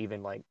before I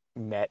even like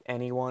met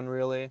anyone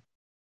really.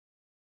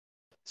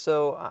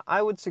 So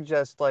I would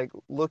suggest like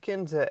look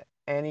into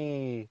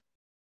any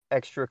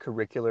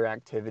extracurricular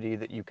activity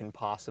that you can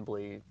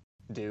possibly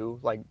do,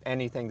 like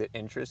anything that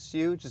interests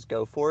you, just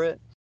go for it.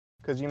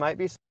 Because you might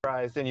be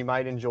surprised and you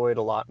might enjoy it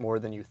a lot more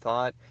than you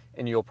thought,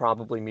 and you'll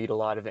probably meet a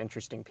lot of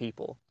interesting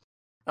people.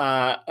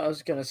 I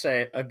was gonna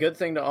say a good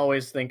thing to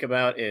always think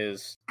about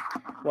is,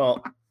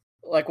 well,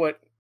 like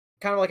what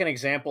kind of like an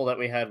example that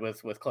we had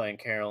with Clay and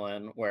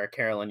Carolyn, where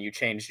Carolyn, you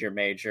changed your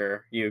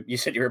major. You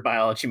said you were a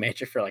biology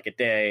major for like a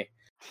day,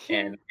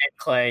 and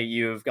Clay,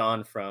 you've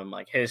gone from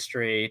like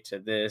history to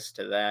this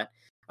to that.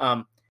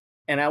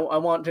 And I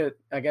want to,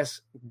 I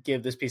guess,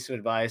 give this piece of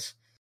advice.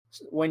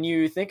 When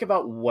you think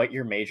about what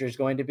your major is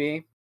going to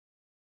be,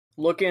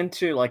 look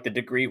into like the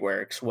degree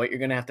works, what you're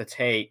going to have to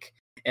take,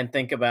 and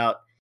think about,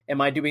 am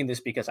I doing this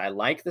because I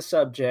like the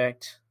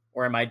subject,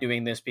 or am I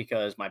doing this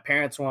because my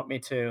parents want me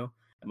to?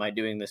 Am I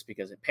doing this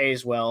because it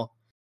pays well?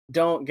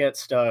 Don't get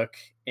stuck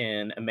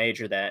in a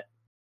major that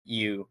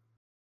you're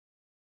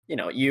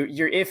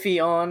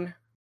iffy on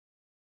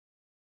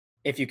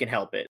if you can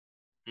help it.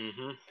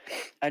 Mm-hmm.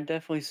 I'd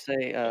definitely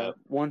say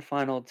one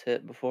final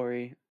tip before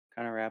we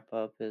kind of wrap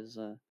up is,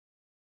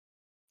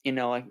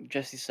 like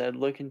Jesse said,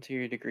 look into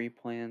your degree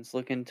plans.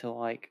 Look into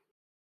like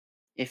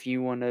if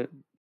you want to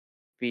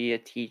be a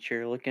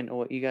teacher, look into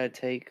what you got to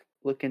take.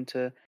 Look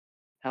into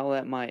how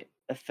that might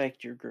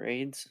affect your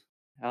grades,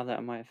 how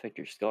that might affect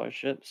your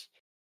scholarships.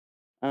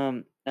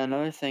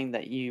 Another thing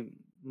that you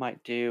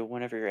might do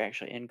whenever you're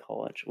actually in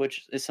college,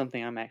 which is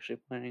something I'm actually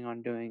planning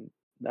on doing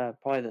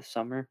probably this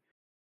summer.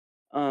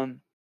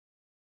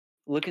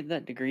 Look at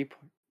that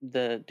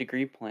the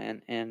degree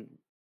plan, and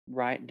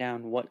write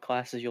down what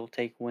classes you'll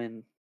take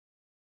when.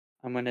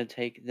 I'm going to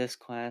take this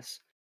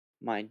class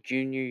my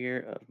junior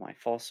year of my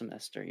fall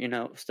semester,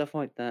 stuff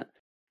like that.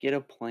 Get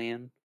a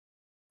plan.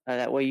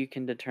 That way you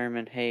can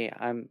determine, hey,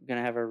 I'm going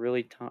to have a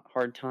really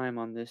hard time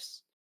on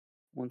this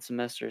one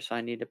semester, so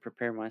I need to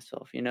prepare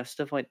myself,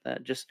 stuff like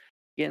that. Just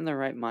get in the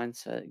right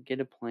mindset, get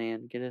a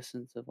plan, get a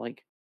sense of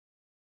like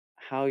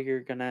how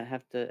you're going to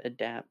have to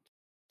adapt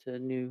to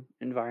new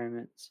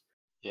environments.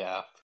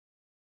 Yeah.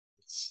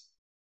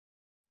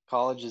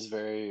 College is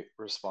very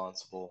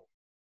responsible.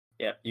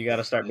 Yeah, you got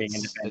to start being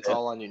independent. It's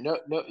all on you.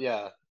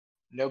 Yeah.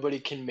 Nobody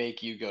can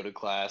make you go to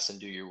class and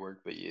do your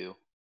work but you.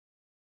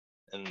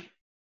 And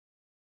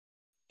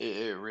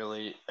it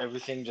really,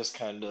 everything just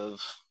kind of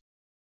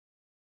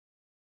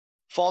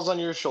falls on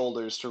your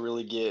shoulders to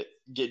really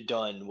get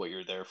done what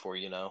you're there for,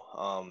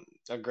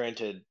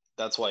 Granted,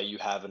 that's why you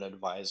have an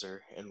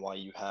advisor and why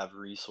you have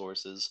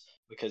resources,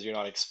 because you're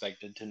not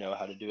expected to know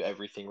how to do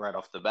everything right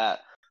off the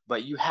bat.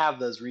 But you have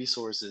those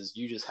resources.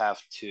 You just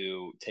have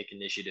to take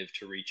initiative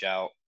to reach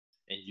out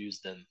and use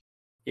them.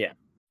 Yeah.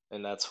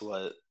 And that's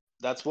what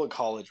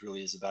college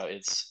really is about.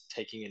 It's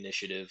taking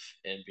initiative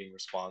and being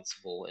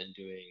responsible and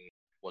doing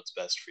what's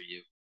best for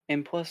you.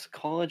 And plus,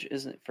 college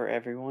isn't for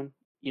everyone.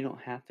 You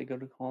don't have to go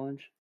to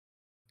college.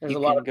 There's you a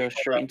lot can of go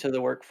straight into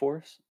the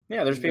workforce.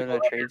 Yeah, there's people go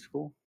to trade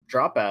school.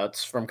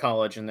 Dropouts from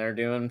college, and they're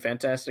doing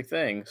fantastic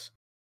things.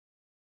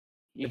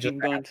 You can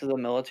go into the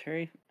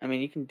military. I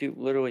mean, you can do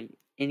literally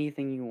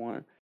anything you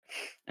want.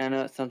 I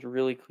know it sounds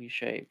really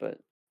cliche, but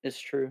it's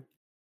true.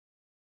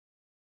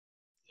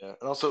 Yeah,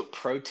 and also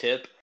pro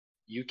tip,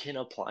 you can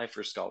apply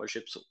for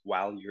scholarships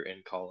while you're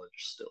in college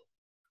still.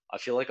 I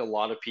feel like a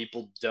lot of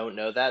people don't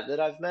know that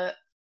I've met,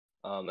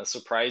 a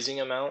surprising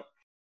amount,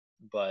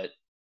 but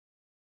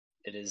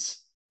it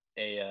is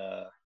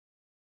a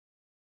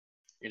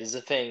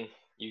thing.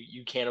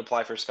 You can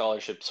apply for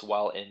scholarships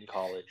while in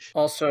college.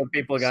 Also,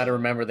 people got to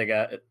remember they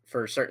got,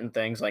 for certain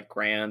things like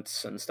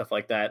grants and stuff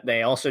like that,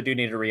 they also do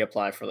need to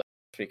reapply for that,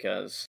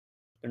 because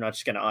they're not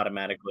just going to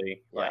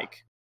automatically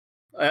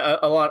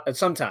a lot.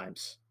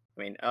 Sometimes,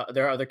 I mean,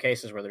 there are other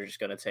cases where they're just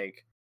going to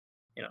take,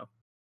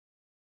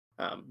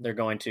 they're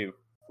going to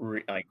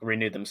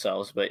renew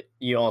themselves, but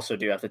you also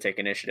do have to take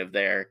initiative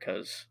there,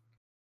 because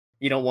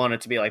you don't want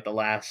it to be like the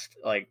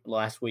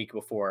last week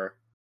before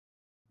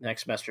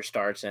next semester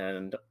starts,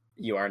 and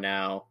you're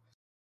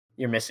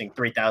missing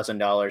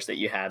 $3,000 that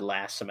you had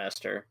last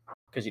semester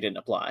because you didn't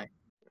apply.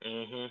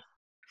 Mm-hmm.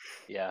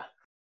 Yeah.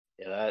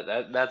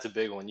 That's a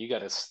big one. You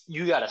gotta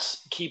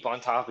keep on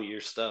top of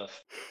your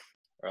stuff,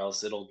 or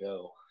else it'll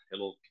go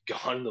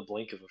gone in the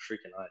blink of a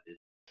freaking eye, dude.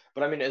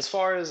 But I mean, as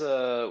far as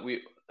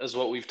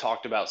what we've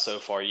talked about so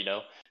far,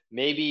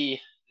 maybe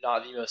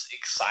not the most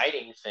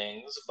exciting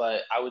things,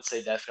 but I would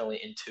say definitely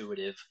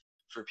intuitive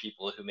for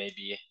people who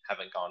maybe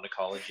haven't gone to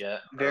college yet.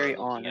 Very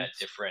looking honest. at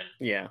different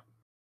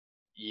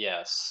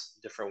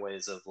different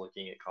ways of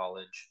looking at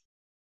college.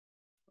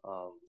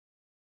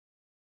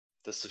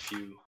 Just a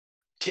few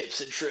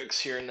tips and tricks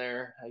here and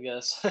there, I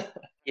guess.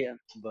 Yeah.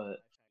 But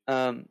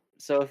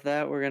so with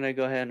that, we're gonna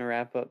go ahead and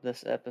wrap up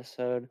this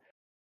episode.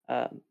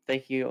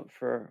 Thank you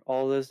for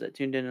all those that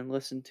tuned in and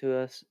listened to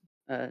us.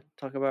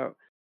 talk about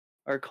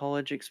our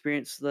college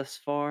experience thus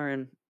far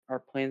and our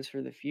plans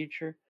for the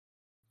future.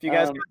 If you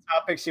guys have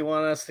topics you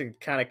want us to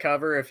kind of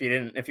cover, if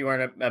you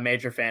weren't a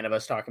major fan of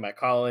us talking about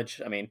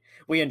college, I mean,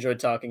 we enjoyed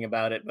talking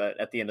about it, but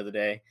at the end of the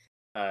day,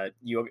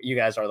 you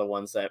guys are the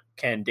ones that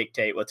can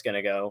dictate what's going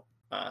to go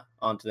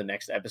on to the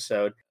next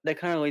episode. That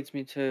kind of leads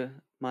me to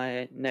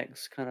my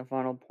next kind of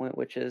final point,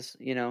 which is,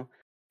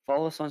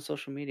 follow us on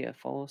social media.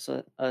 Follow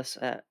us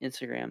at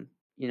Instagram.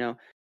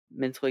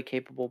 Mentally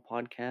Capable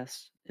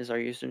Podcast is our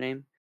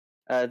username.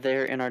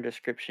 There in our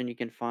description, you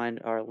can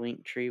find our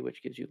link tree,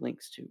 which gives you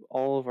links to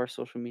all of our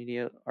social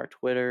media, our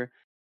Twitter,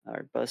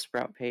 our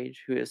Buzzsprout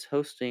page, who is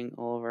hosting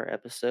all of our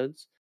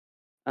episodes.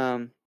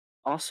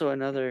 Also,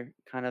 another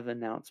kind of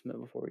announcement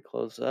before we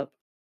close up.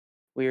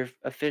 We are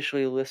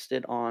officially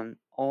listed on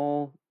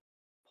all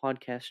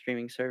podcast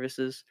streaming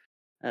services,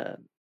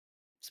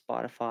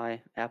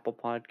 Spotify, Apple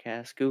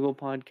Podcasts, Google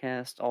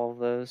Podcasts, all of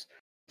those.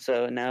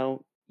 So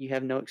now you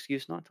have no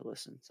excuse not to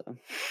listen. So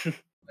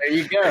there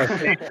you go.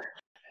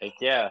 Heck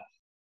yeah.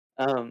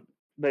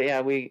 But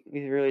yeah, we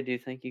really do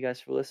thank you guys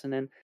for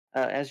listening.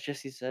 As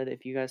Jesse said,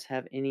 if you guys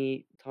have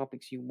any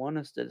topics you want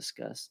us to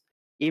discuss,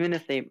 even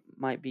if they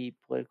might be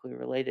politically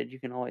related, you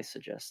can always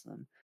suggest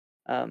them.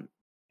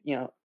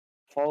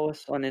 Follow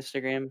us on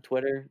Instagram,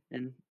 Twitter,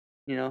 and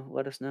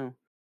let us know.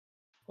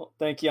 Well,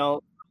 thank y'all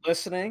for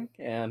listening,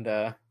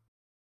 and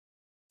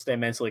stay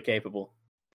mentally capable.